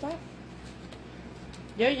last one and stuff.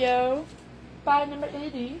 Yo. Bye, number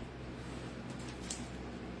 80.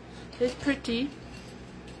 It's pretty.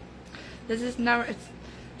 This is number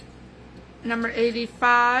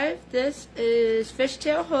 85. This is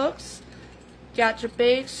fishtail hooks. Got your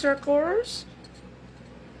big circles.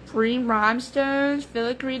 Green rhinestones.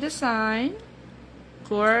 Filigree design.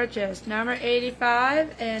 Gorgeous. Number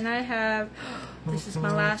 85. And I have... This is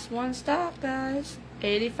my last one stock, guys.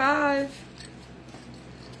 85.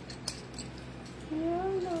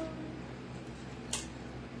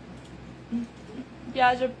 You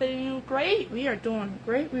guys are doing great. We are doing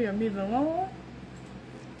great. We are moving along.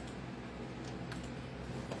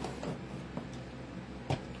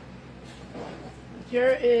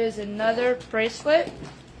 Here is another bracelet.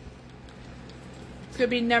 It's going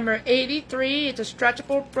to be number 83. It's a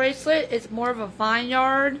stretchable bracelet. It's more of a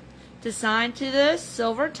vineyard design to this.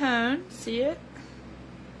 Silver tone. See it?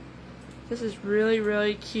 This is really,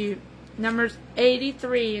 really cute. Number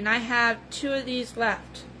 83. And I have 2 of these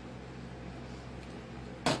left.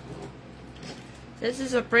 This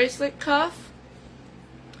is a bracelet cuff,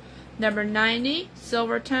 number 90,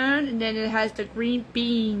 silver tone, and then it has the green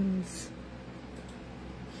beans.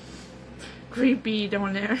 Green bead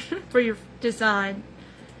on there for your design.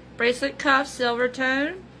 Bracelet cuff, silver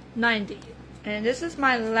tone, 90. And this is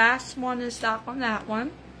my last one in stock on that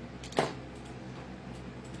one.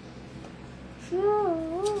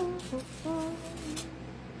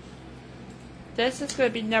 This is going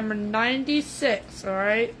to be number 96,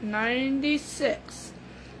 alright? 96.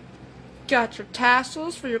 Got your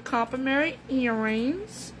tassels for your complimentary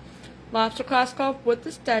earrings. Lobster clasp off with the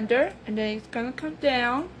stender. And then it's going to come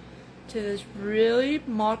down to this really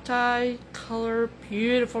multi-color,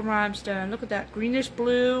 beautiful rhinestone. Look at that greenish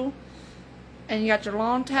blue. And you got your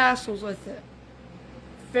long tassels with it.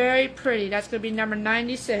 Very pretty. That's going to be number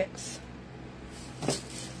 96.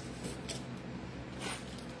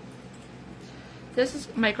 This is,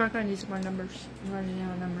 my card needs more numbers. I'm running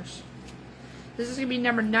out of numbers. This is going to be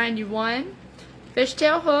number 91.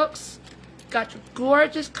 Fishtail hooks. Got your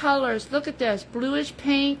gorgeous colors. Look at this. Bluish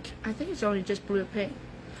pink. I think it's only just blue pink.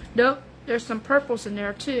 Nope. There's some purples in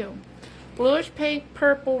there too. Bluish pink,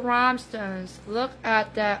 purple rhinestones. Look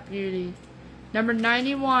at that beauty. Number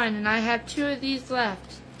 91. And I have 2 of these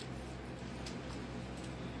left.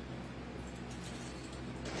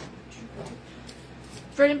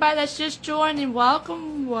 For anybody that's just joining,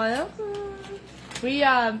 welcome. I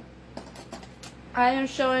am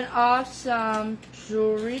showing off some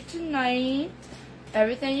jewelry tonight.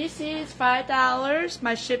 Everything you see is $5.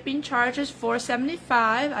 My shipping charge is $4.75.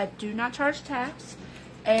 I do not charge tax.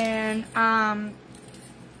 And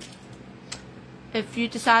if you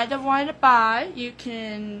decide to want to buy, you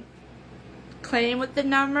can claim with the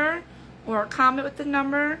number or comment with the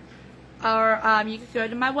number. Or you can go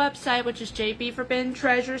to my website, which is jbforbidden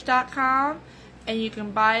treasures.com, and you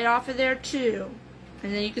can buy it off of there too.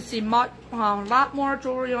 And then you can see a lot more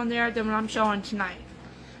jewelry on there than what I'm showing tonight.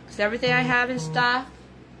 Because everything I have in stock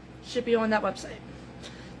should be on that website.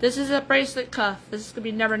 This is a bracelet cuff. This is going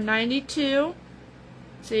to be number 92.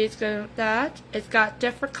 See, it's got that. It's got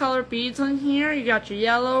different color beads on here. You got your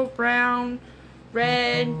yellow, brown,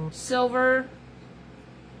 red, silver.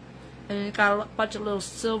 And it got a bunch of little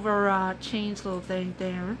silver chains, little thing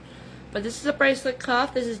there. But this is a bracelet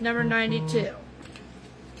cuff. This is number 92.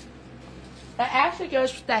 That actually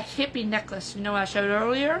goes with that hippie necklace, you know, I showed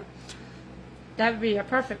earlier. That would be a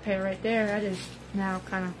perfect pair right there. I just now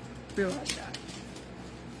kind of realized that.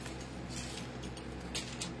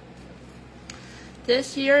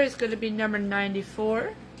 This here is going to be number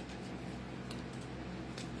 94.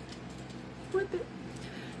 Whip it.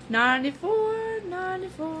 94,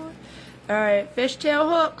 94. Alright, fishtail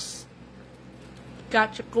hooks.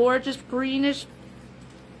 Got your gorgeous greenish,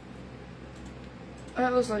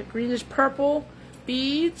 that looks like greenish purple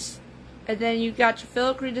beads. And then you got your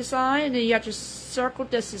filigree design, and then you got your circle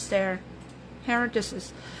discs there. Hammer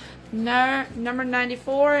discs. Number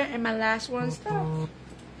 94, and my last one is stuff. I'm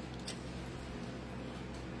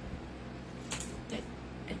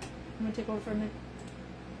going to take over for a minute.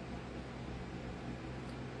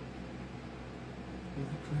 You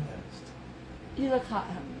look dressed. You look hot,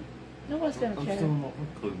 honey. No one's going to care. I'm still in my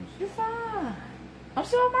work clothes. You're fine. I'm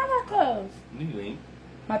still in my work clothes. No, you ain't.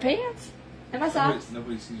 My pants? And my socks?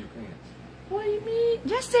 Nobody sees your pants. What do you mean?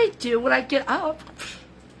 Yes, they do when I get up.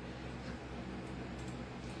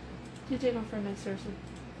 You take over for a minute, seriously.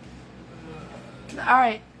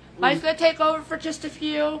 Alright. Mike's going to take over for just a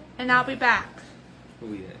few, and I'll be back.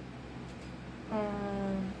 Where we at?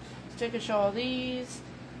 So I can show all these.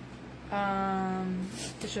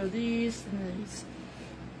 To show these and these.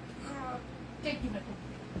 Thank you, Michael.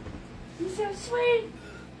 You're so sweet.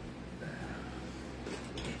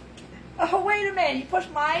 Oh, wait a minute. You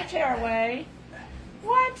pushed my chair away.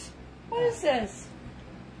 What? What is this?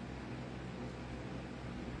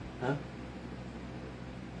 Huh?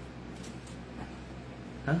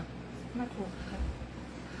 Huh? Not cool.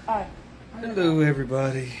 Alright. Hello,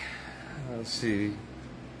 everybody. Let's see.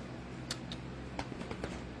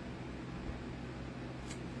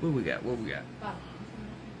 What we got? What we got? Wow.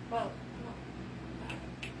 Wow.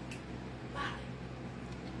 Wow.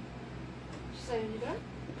 Say you done?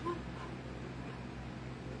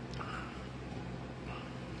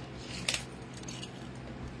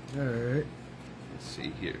 Alright. Let's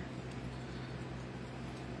see here.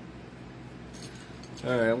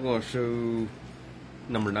 Alright, I'm going to show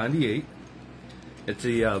number 98. It's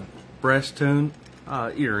a brass tone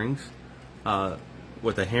earrings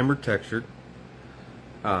with a hammered texture.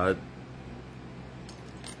 Yeah.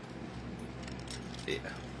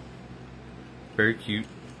 Very cute.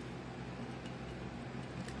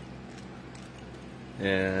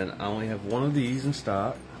 And I only have one of these in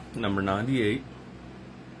stock, number 98.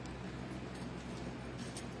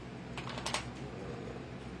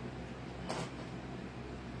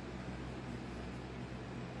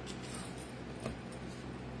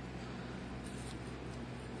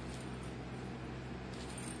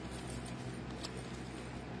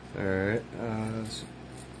 Alright,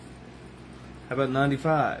 how about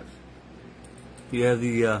 95? You have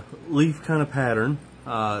the leaf kind of pattern.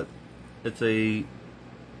 It's a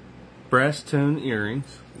brass tone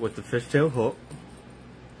earrings with the fishtail hook.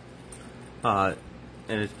 And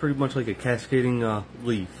it's pretty much like a cascading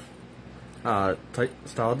leaf type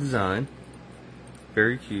style design.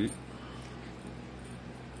 Very cute.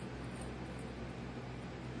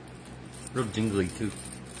 Real jingly too.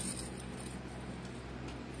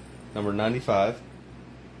 Number 95.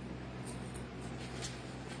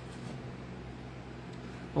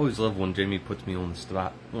 I always love when Jamie puts me on the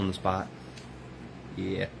spot.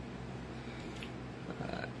 Yeah.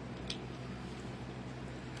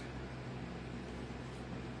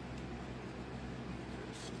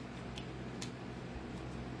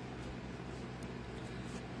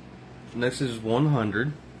 Next is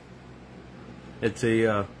 100. It's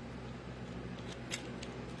a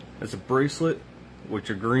bracelet with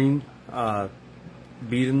your green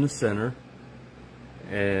bead in the center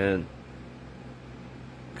and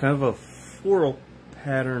kind of a floral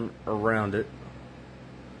pattern around it.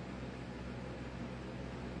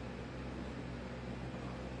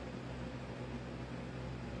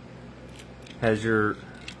 Has your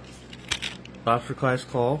lobster class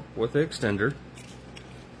claw with the extender.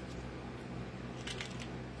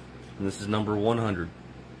 And this is number 100.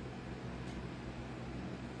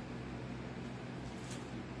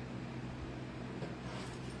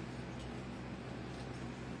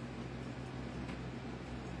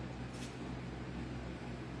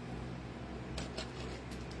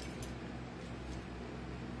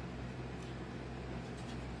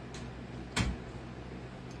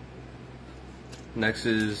 Next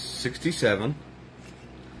is 67.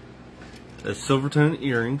 The silver tone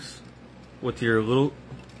earrings with your little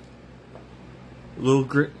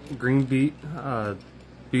green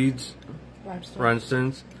beads,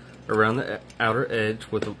 rhinestones around the outer edge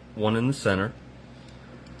with one in the center.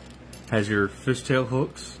 Has your fishtail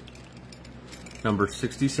hooks, number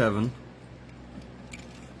 67.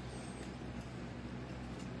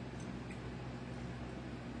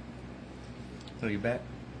 Are you back?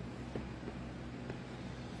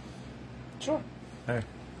 Sure. Alright.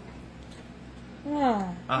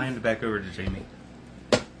 Yeah. I'll hand it back over to Jamie.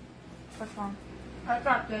 That's fine. I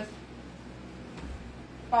got this.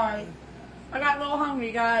 Alright. I got a little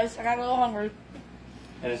hungry, guys. I got a little hungry.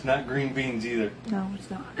 And it's not green beans either. No, it's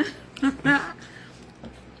not.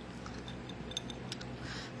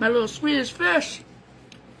 My little Swedish fish.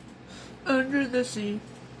 Under the sea.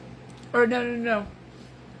 Or no.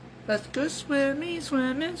 Let's go swimming.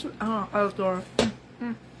 Oh, I was Dora.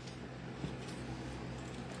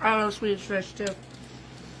 I love Swedish fish too.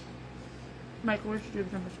 Michael, where'd you do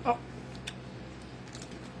the numbers? Oh.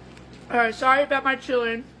 Alright, sorry about my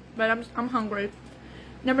chewing, but I'm hungry.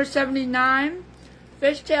 Number 79,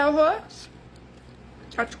 fishtail hooks.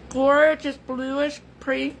 Got gorgeous bluish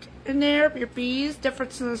pink in there. Your bees,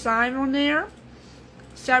 difference in the design on there.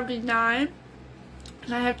 79.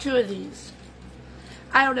 And I have 2 of these.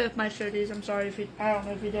 I don't know if I showed these. I'm sorry if you. I don't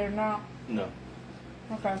know if you did or not. No.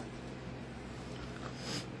 Okay.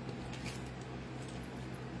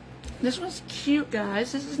 This one's cute,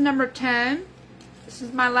 guys. This is number 10. This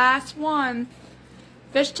is my last one.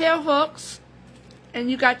 Fishtail hooks.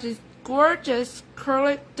 And you got these gorgeous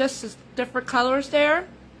curly, just different colors there.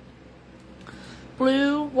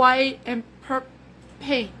 Blue, white, and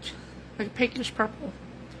pink. Like pinkish purple.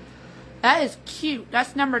 That is cute.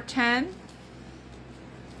 That's number 10.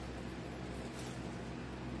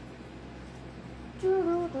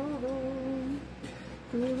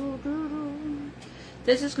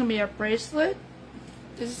 This is going to be a bracelet.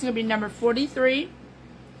 This is going to be number 43.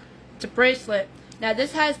 It's a bracelet. Now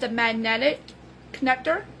this has the magnetic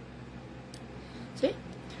connector. See?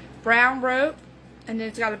 Brown rope. And then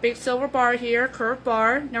it's got a big silver bar here. Curved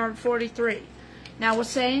bar. Number 43. Now with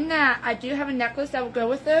saying that, I do have a necklace that will go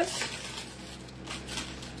with this.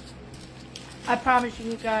 I promise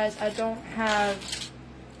you guys, I don't have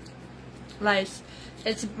lice.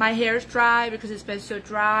 My hair's dry because it's been so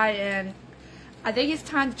dry, and I think it's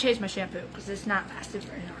time to change my shampoo because it's not lasting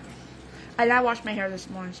very long. And I washed my hair this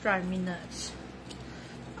morning. It's driving me nuts.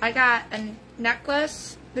 I got a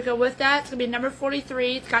necklace to go with that. It's going to be number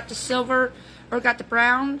 43. It's got the silver, or got the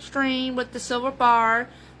brown string with the silver bar,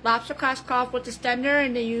 lobster cloth with the extender,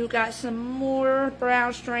 and then you got some more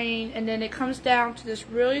brown string, and then it comes down to this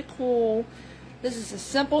really cool, this is a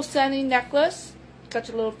simple setting necklace. Got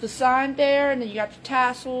your little design there, and then you got your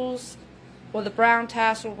tassels, or the brown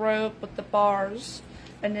tassel rope with the bars,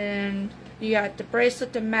 and then you got the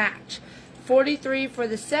bracelet to match. 43 for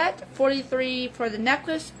the set, 43 for the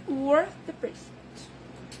necklace or the bracelet.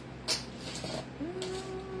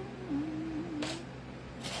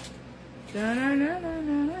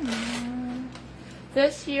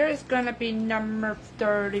 This here is going to be number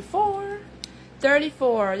 34.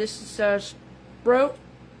 34. This is a rope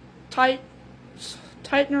tightener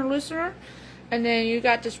loosener, and then you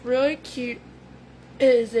got this really cute, it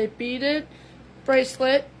is a beaded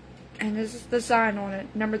bracelet, and this is the design on it,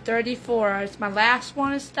 number 34. It's my last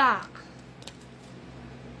one in stock.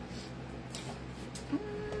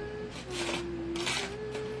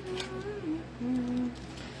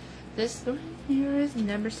 This one here is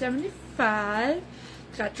number 75.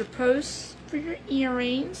 Got your posts for your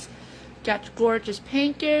earrings. Got your gorgeous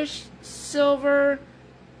pinkish, silver,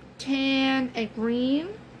 tan, and green.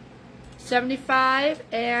 75,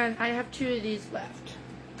 and I have 2 of these left.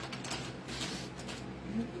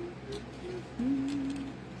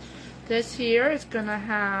 This here is gonna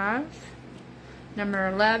have number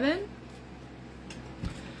 11.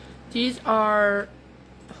 These are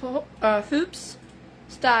hoops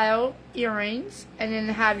style earrings, and then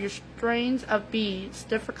have your strings of beads,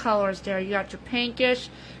 different colors there. You got your pinkish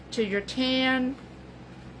to your tan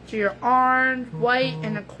to your orange, white,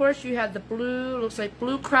 and of course you have the blue, looks like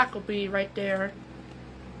blue crackle bead right there,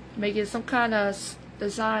 making some kind of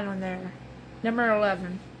design on there. Number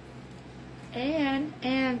 11. And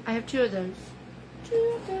I have 2 of those. 2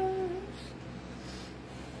 of those.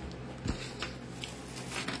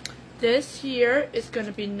 This here is going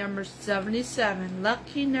to be number 77.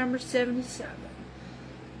 Lucky number 77.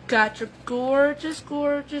 Got your gorgeous,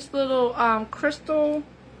 gorgeous little crystal,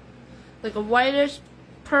 like a whitish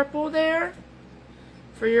purple there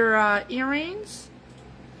for your earrings.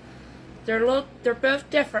 They're both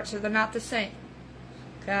different, so they're not the same.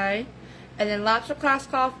 Okay, and then lobster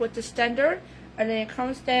clasp off with the stender, and then it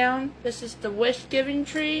comes down. This is the wish giving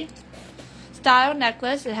tree style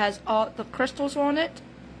necklace. It has all the crystals on it,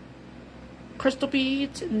 crystal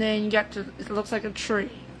beads, and then you got it looks like a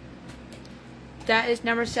tree. That is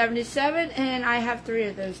number 77, and I have 3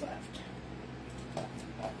 of those left.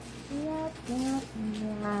 The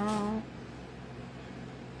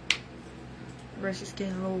wrist is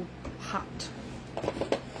getting a little hot.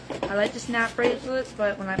 I like to snap bracelets,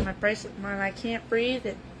 but when I can't breathe,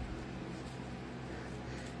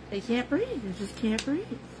 they can't breathe. They just can't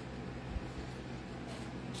breathe.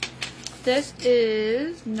 This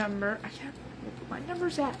is number, I can't remember what my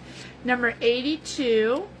number's at. Number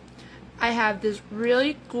 82. I have this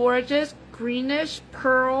really gorgeous greenish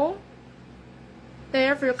pearl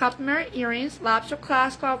there for your complimentary earrings. Lobster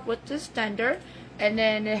clasp off with the stender. And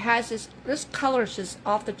then it has this color is just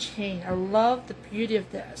off the chain. I love the beauty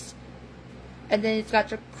of this. And then it's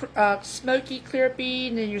got your smoky clear bead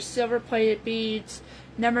and then your silver plated beads.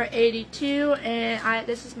 Number 82, and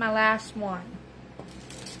this is my last one.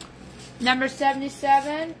 Number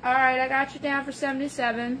 77. Alright, I got you down for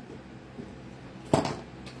 77.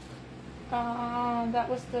 That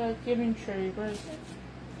was the giving tree. Where is it?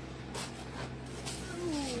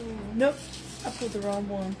 Ooh, nope, I pulled the wrong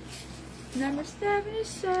one. Number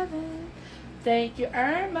 77. Thank you,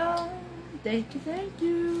 Irma. Thank you, thank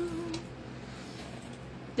you.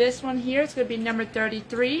 This one here is going to be number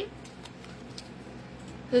 33.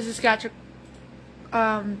 This has got your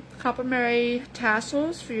complimentary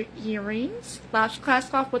tassels for your earrings. Lobster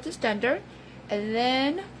clasp off with the stender. And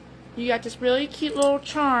then you got this really cute little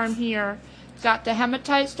charm here. It's got the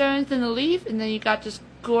hematite stones in the leaf, and then you got this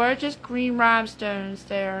gorgeous green rhinestones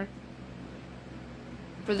there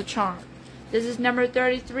for the charm. This is number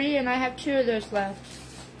 33, and I have 2 of those left.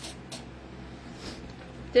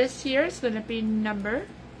 This here is going to be number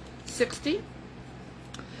 60.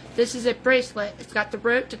 This is a bracelet. It's got the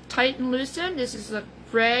rope to tighten loosen. This is a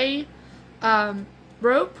gray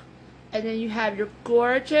rope, and then you have your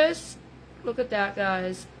gorgeous, look at that,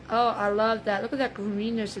 guys. Oh, I love that. Look at that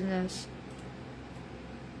greenness in this.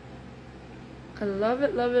 I love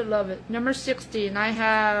it, love it, love it. Number 60, and I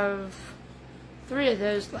have 3 of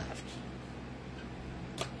those left.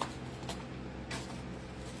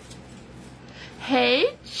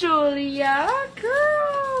 Hey, Julia,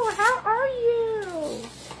 girl, how are you?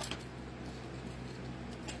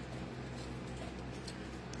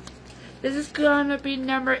 This is gonna be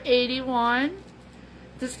number 81.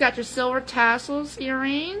 This got your silver tassels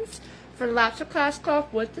earrings for lobster clasp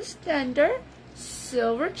off with the stender,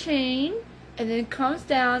 silver chain, and then it comes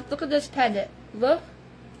down. Look at this pendant. Look,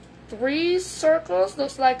 3 circles.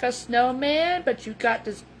 Looks like a snowman, but you got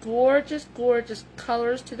this gorgeous, gorgeous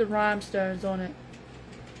colors to the rhinestones on it.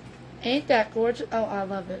 Ain't that gorgeous? Oh, I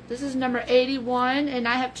love it. This is number 81, and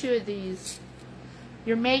I have 2 of these.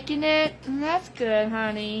 You're making it? That's good,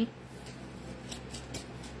 honey.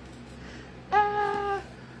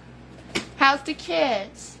 How's the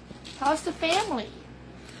kids? How's the family?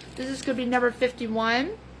 This is going to be number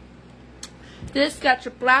 51. This got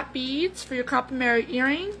your black beads for your complimentary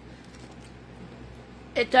earring.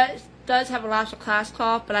 It does have a lobster clasp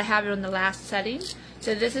off, but I have it on the last setting.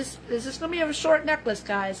 So this is going to be a short necklace,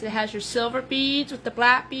 guys. It has your silver beads with the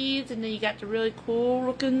black beads, and then you got the really cool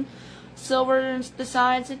looking silver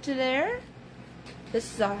designs into there.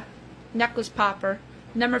 This is a necklace popper.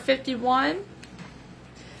 Number 51.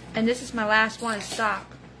 And this is my last one,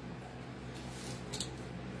 stock.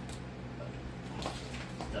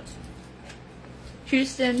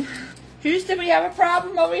 Houston, we have a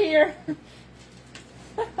problem over here.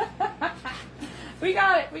 We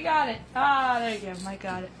got it. Ah, there you go,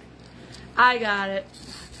 I got it.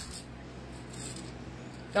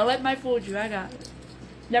 Don't let me fool you, I got it.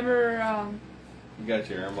 Number, You got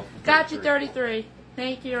you, Irma. Got you, 33.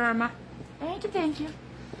 Thank you, Irma. Thank you.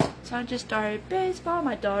 So I just started baseball.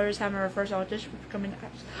 My daughter's having her first audition for becoming an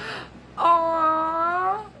actress.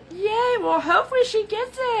 Aww. Yay. Well, hopefully she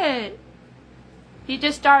gets it. He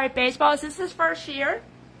just started baseball. This is his first year.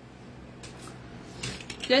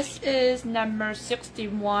 This is number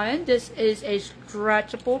 61. This is a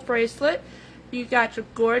stretchable bracelet. You got your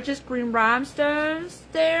gorgeous green rhinestones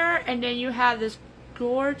there. And then you have this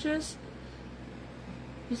gorgeous,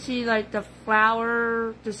 you see like the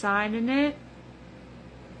flower design in it.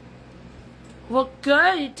 Well,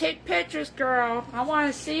 good. You take pictures, girl. I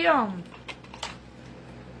want to see them.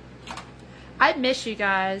 I miss you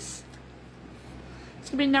guys. It's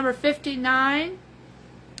going to be number 59.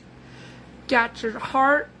 Got your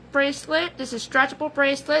heart bracelet. This is stretchable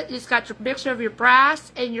bracelet. It's got your mixture of your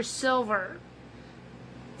brass and your silver.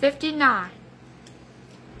 $59.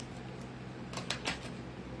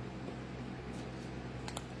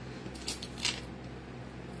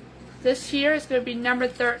 This here is going to be number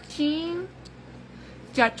 13.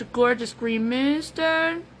 It's got your gorgeous green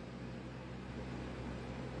moonstone.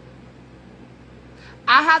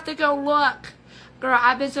 I have to go look. Girl,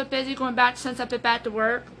 I've been so busy going back since I've been back to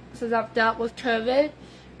work. Since I've dealt with COVID.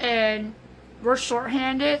 And we're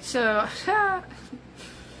shorthanded. So,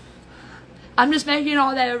 I'm just making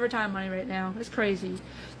all that overtime money right now. It's crazy.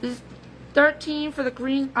 This is 13 for the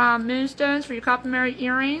green moonstones for your complimentary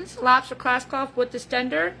earrings. Lobster clasp cloth with the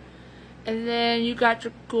extender. And then you got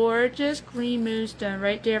your gorgeous green moonstone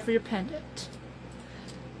right there for your pendant.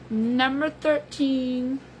 Number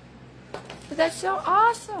 13. That's so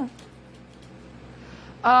awesome.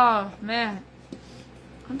 Oh, man.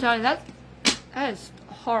 I'm telling you, that is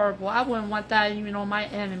horrible. I wouldn't want that even on my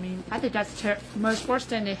enemy. I think that's the most worst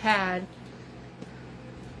thing they had.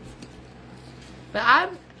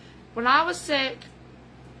 But when I was sick,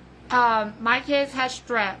 my kids had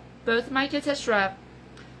strep. Both of my kids had strep.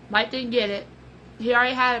 Mike didn't get it. He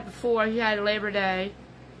already had it before. He had it Labor Day.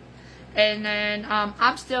 And then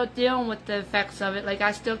I'm still dealing with the effects of it. Like,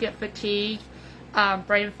 I still get fatigue,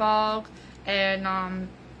 brain fog, and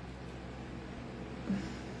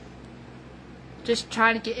just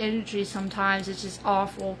trying to get energy sometimes. It's just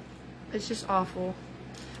awful. It's just awful.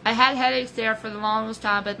 I had headaches there for the longest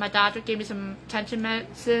time, but my doctor gave me some tension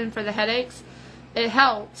medicine for the headaches. It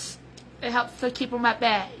helps. It helps to keep them at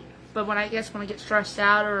bay. But when I get stressed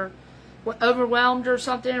out or overwhelmed or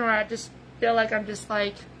something, or I just feel like I'm just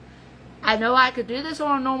like, I know I could do this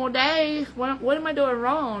on a normal day. What am I doing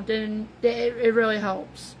wrong? Then it really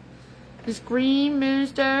helps. This green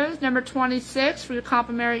moonstones, number 26 for your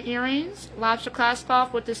complimentary earrings. Lobster clasp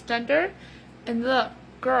cloth with this extender. And look,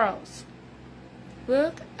 girls.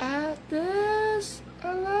 Look at this.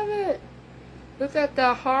 I love it. Look at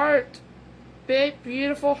the heart. Big,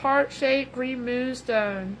 beautiful heart-shaped green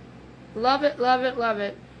moonstone. Love it, love it, love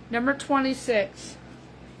it. Number 26.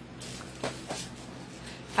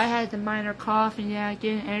 I had the minor cough, and yeah,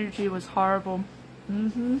 getting energy was horrible.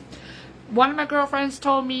 One of my girlfriends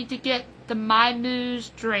told me to get the My Moose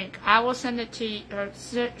drink. I will send it to you, or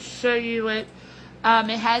show you it.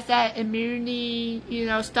 It has that immunity,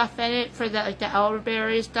 stuff in it for the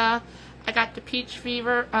elderberry stuff. I got the peach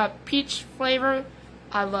flavor.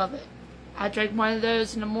 I love it. I drink one of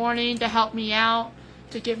those in the morning to help me out,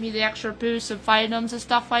 to give me the extra boost of vitamins and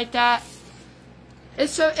stuff like that.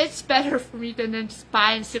 It's better for me than just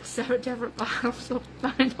buying 6-7 different bottles of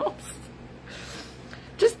vitamins.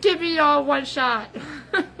 Just give me all one shot.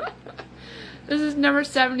 This is number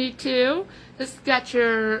 72. This has got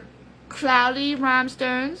your cloudy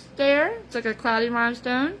rhinestones there. It's like a cloudy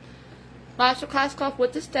rhinestone. Lobster clasp cloth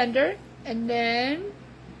with the extender. And then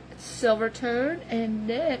silver tone, and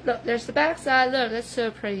then look, there's the back side. Look, that's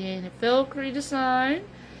so pretty, ain't it? Filigree design.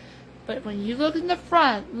 But when you look in the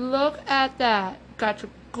front, look at that. Got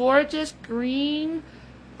your gorgeous green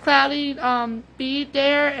cloudy bead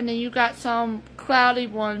there, and then you got some cloudy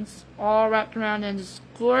ones all wrapped around in this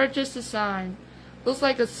gorgeous design. Looks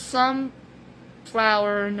like a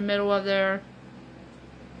sunflower in the middle of there.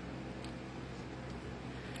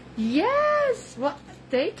 Yes! Well,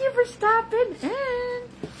 thank you for stopping in.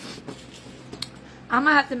 I'm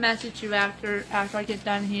gonna have to message you after I get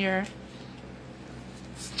done here.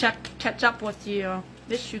 Catch up with you.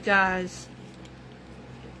 Miss you guys.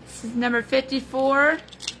 This is number 54.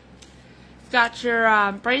 It's got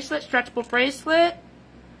your bracelet, stretchable bracelet,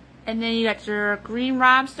 and then you got your green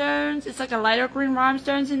rhinestones. It's like a lighter green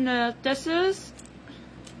rhinestones in the disses.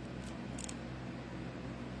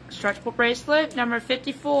 Stretchable bracelet, number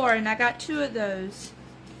 54, and I got 2 of those.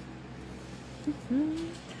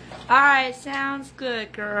 Alright, sounds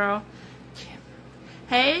good, girl.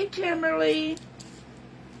 Hey, Kimberly.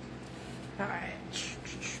 Alright.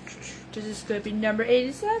 This is going to be number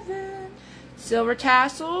 87. Silver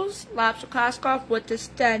tassels, lobster clasp cloth with the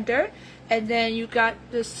extender. And then you got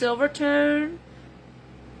the silver tone.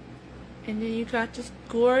 And then you got this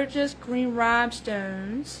gorgeous green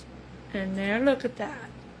rhinestones. And there, look at that.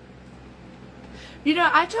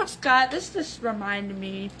 I took Scott, this just reminded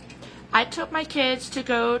me. I took my kids to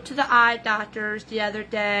go to the eye doctors the other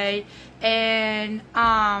day, and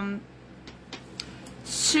as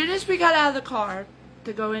soon as we got out of the car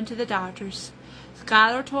to go into the doctors,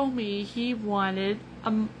 Skylar told me he wanted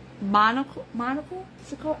a monocle. Monocle?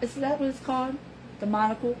 Is that what it's called? The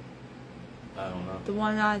monocle? I don't know. The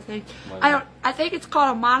one eye thing. I think it's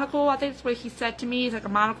called a monocle. I think that's what he said to me. It's like a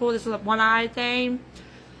monocle. This is a one eye thing.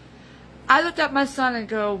 I looked at my son and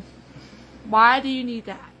go, why do you need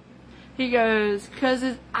that? He goes,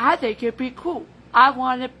 because I think it'd be cool. I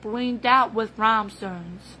want it blinged out with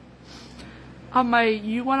rhinestones. I'm like,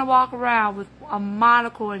 you want to walk around with a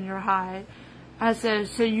monocle in your hide? I said,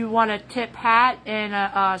 so you want a tip hat and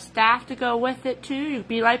a staff to go with it too? You'd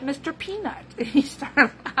be like Mr. Peanut. And he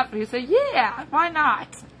started laughing. He said, yeah, why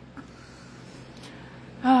not?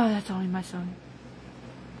 Oh, that's only my son.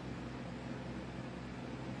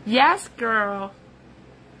 Yes, girl.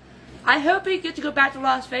 I hope we get to go back to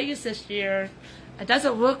Las Vegas this year. It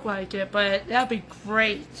doesn't look like it, but that'll be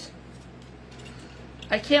great.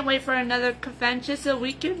 I can't wait for another convention so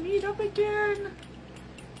we can meet up again.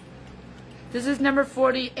 This is number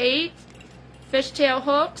 48. Fishtail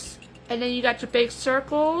hooks. And then you got your big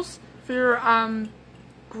circles for your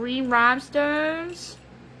green rhinestones.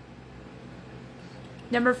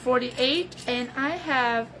 Number 48. And I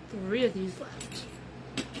have 3 of these left.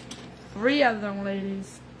 3 of them,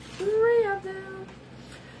 ladies. 3 of them.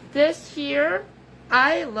 This here,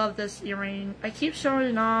 I love this earring. I keep showing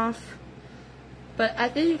it off, but I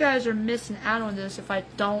think you guys are missing out on this if I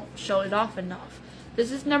don't show it off enough.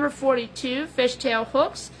 This is number 42, fishtail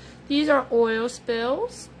hooks. These are oil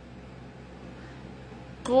spills.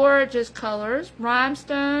 Gorgeous colors.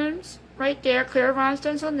 Rhinestones right there, clear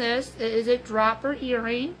rhinestones on this. It is a dropper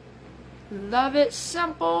earring. Love it.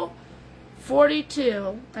 Simple.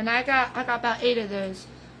 42, and I got about 8 of those.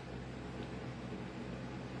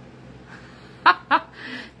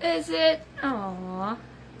 Is it? Aww.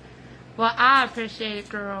 Well, I appreciate it,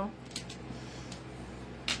 girl.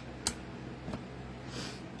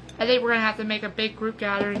 I think we're gonna have to make a big group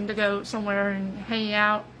gathering to go somewhere and hang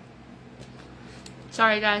out.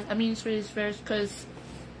 Sorry, guys. I mean Swedish fish because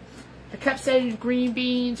I kept saying green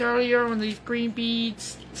beans earlier on these green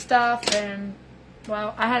beads stuff, and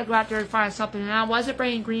well, I had to go out there and find something, and I wasn't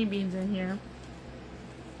bringing green beans in here.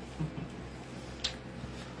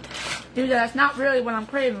 Dude, that's not really what I'm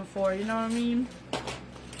craving for, you know what I mean?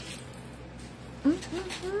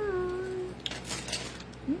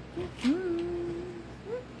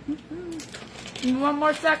 One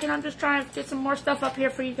more second, I'm just trying to get some more stuff up here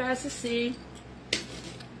for you guys to see.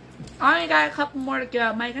 I only got a couple more to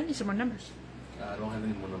go. Mike, I need some more numbers. I don't have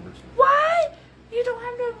any more numbers. What? You don't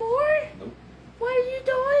have no more? Nope. What are you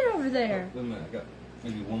doing over there? Wait a minute, I got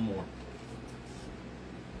maybe one more.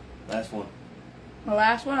 Last one. The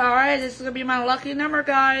last one? Alright, this is going to be my lucky number,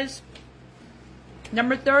 guys.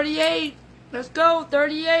 Number 38. Let's go,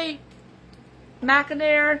 38.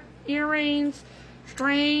 Macanair earrings,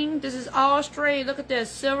 string. This is all string. Look at this,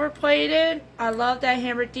 silver plated. I love that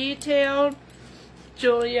hammer detailed.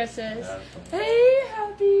 Julia says, hey,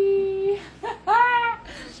 hubby.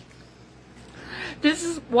 This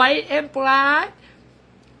is white and black.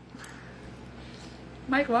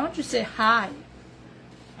 Mike, why don't you say hi?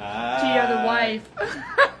 Hi. To your other wife.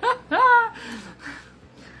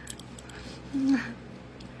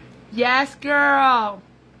 Yes, girl.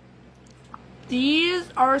 These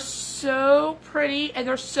are so pretty and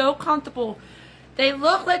they're so comfortable. They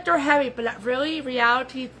look like they're heavy, but really, in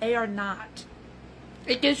reality, they are not.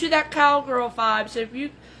 It gives you that cowgirl vibe. So if you,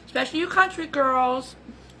 especially you country girls,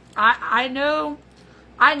 I know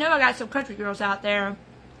I got some country girls out there.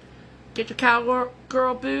 Get your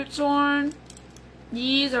cowgirl boots on.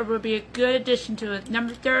 These will be a good addition to it.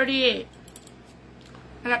 Number 38.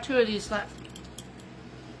 I got 2 of these left.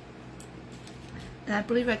 And I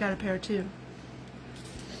believe I got a pair too.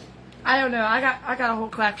 I don't know. I got a whole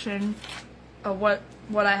collection of what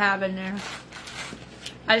I have in there.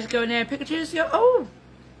 I just go in there and pick and choose and go, oh!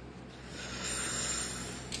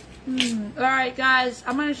 Alright guys,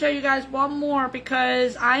 I'm going to show you guys one more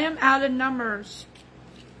because I am out of numbers.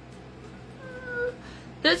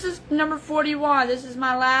 This is number 41. This is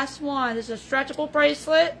my last one. This is a stretchable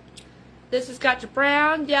bracelet. This has got your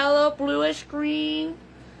brown, yellow, bluish, green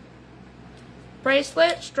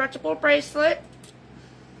bracelet. Stretchable bracelet.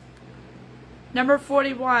 Number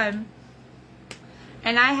 41.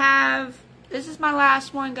 And I have, this is my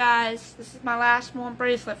last one, guys. This is my last one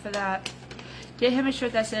bracelet for that. Get him a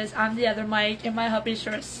shirt that says, I'm the other Mike, and my hubby's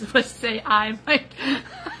shirt would say, I'm Mike.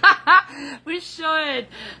 We should.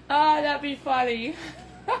 Oh, that'd be funny.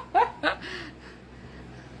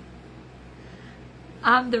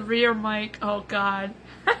 I'm the rear Mike. Oh, God.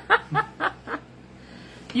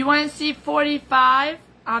 You want to see 45?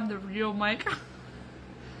 I'm the real Mike.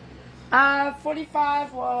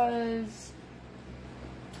 45 was...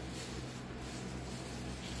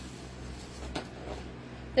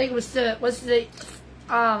 I think it was the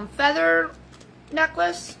feather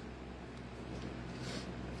necklace.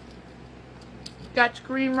 Got your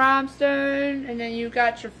green rhinestone, and then you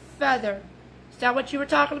got your feather. Is that what you were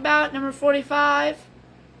talking about? Number 45?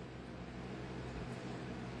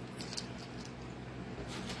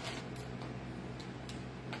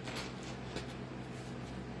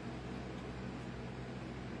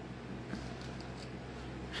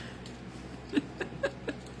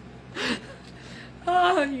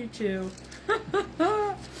 Oh, you two. Okay.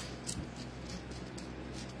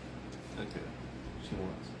 She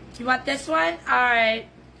wants. You want this one? Alright.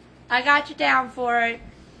 I got you down for it.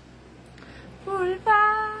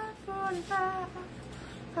 45, 45.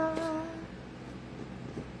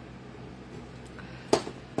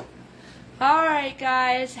 Alright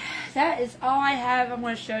guys, that is all I have I'm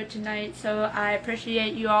going to show tonight, so I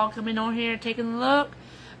appreciate you all coming on here and taking a look.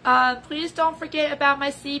 Please don't forget about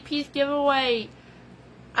my C-Piece giveaway.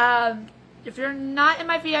 If you're not in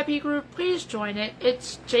my VIP group, please join it.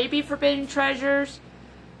 It's JB Forbidden Treasures.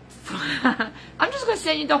 I'm just going to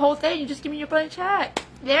send you the whole thing. You just give me your blank check.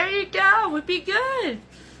 There you go. Would be good.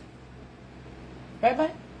 Right,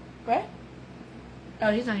 bud? Right?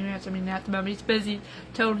 Oh, he's not even answering me at the moment. He's busy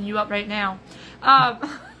toting you up right now.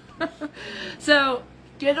 So,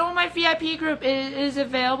 get on my VIP group. It is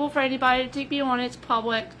available for anybody to be on. It's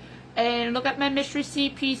public. And look at my Mystery C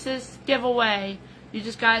Pieces giveaway. You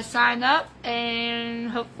just guys sign up,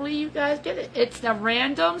 and hopefully you guys get it. It's the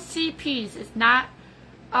random C piece. It's not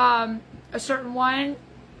a certain one.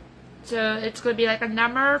 So it's going to be like a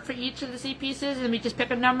number for each of the C pieces, and we just pick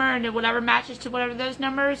a number, and then whatever matches to whatever those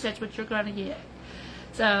numbers, that's what you're going to get.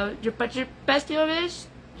 So, but your best deal is,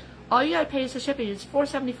 all you got to pay is the shipping. It's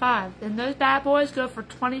 $4.75, and those bad boys go for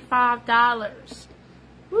 $25.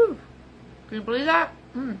 Woo! Can you believe that?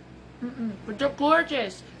 But they're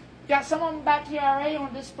gorgeous. Got some of them back here already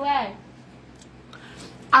on display.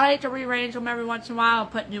 I like to rearrange them every once in a while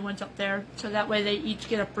and put new ones up there, so that way they each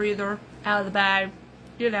get a breather out of the bag.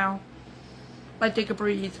 You know, like they could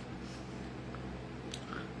breathe.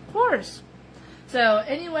 Of course. So,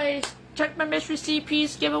 anyways, check my Mystery C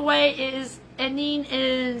Piece giveaway. It is ending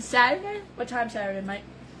in Saturday. What time Saturday, Mike?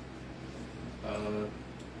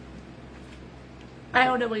 I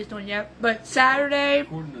don't know what he's doing yet, but Saturday.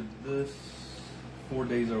 According to this, 4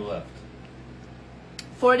 days are left.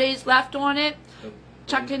 4 days left on it. Yep.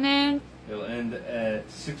 Checking in. It'll end at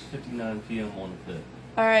 6:59 p.m. on the 5th.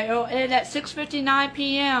 Alright, it'll end at 6:59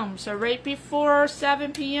 p.m. So right before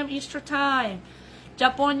 7 p.m. Eastern Time.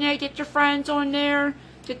 Jump on there, get your friends on there,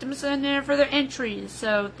 get them in there for their entries.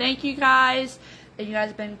 So thank you guys. And you guys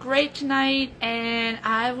have been great tonight, and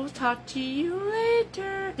I will talk to you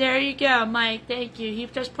later. There you go, Mike. Thank you. He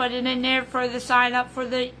just put it in there for the sign up for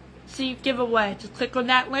the C giveaway. Just click on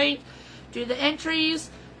that link, do the entries.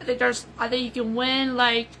 I think you can win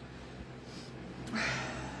like.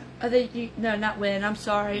 No, not win. I'm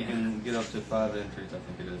sorry. You can get up to 5 entries. I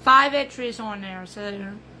think it is 5 entries on there.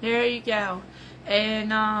 So there you go.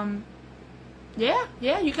 And yeah,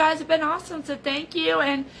 you guys have been awesome, so thank you.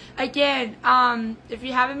 And again, if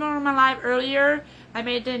you haven't been on my live earlier, I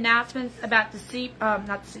made the announcements about the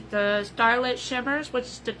Starlit Shimmers, which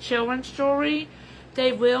is the children's jewelry.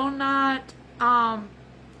 They will not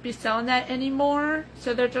be selling that anymore,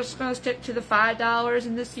 so they're just going to stick to the $5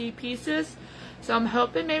 in the C pieces. So I'm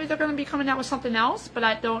hoping maybe they're going to be coming out with something else, but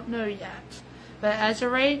I don't know yet. But as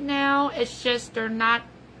of right now, it's just they're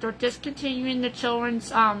discontinuing the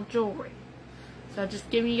children's jewelry. So just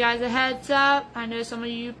giving you guys a heads up. I know some of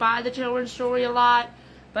you buy the children's jewelry a lot,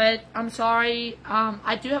 but I'm sorry.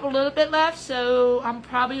 I do have a little bit left, so I'm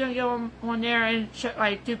probably going to go on there and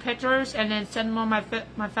do pictures and then send them on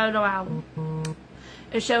my photo album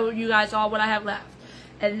and show you guys all what I have left.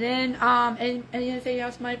 And then, anything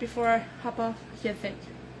else, Mike, before I hop off? You can't think?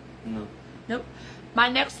 No. Nope. My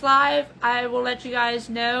next live, I will let you guys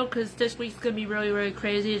know, because this week's going to be really, really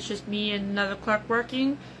crazy. It's just me and another clerk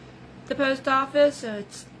working the post office, so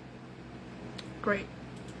it's great.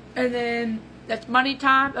 And then that's money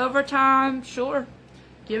time, overtime, sure,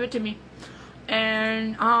 give it to me.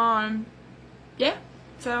 And yeah,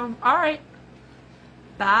 so alright,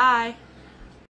 bye.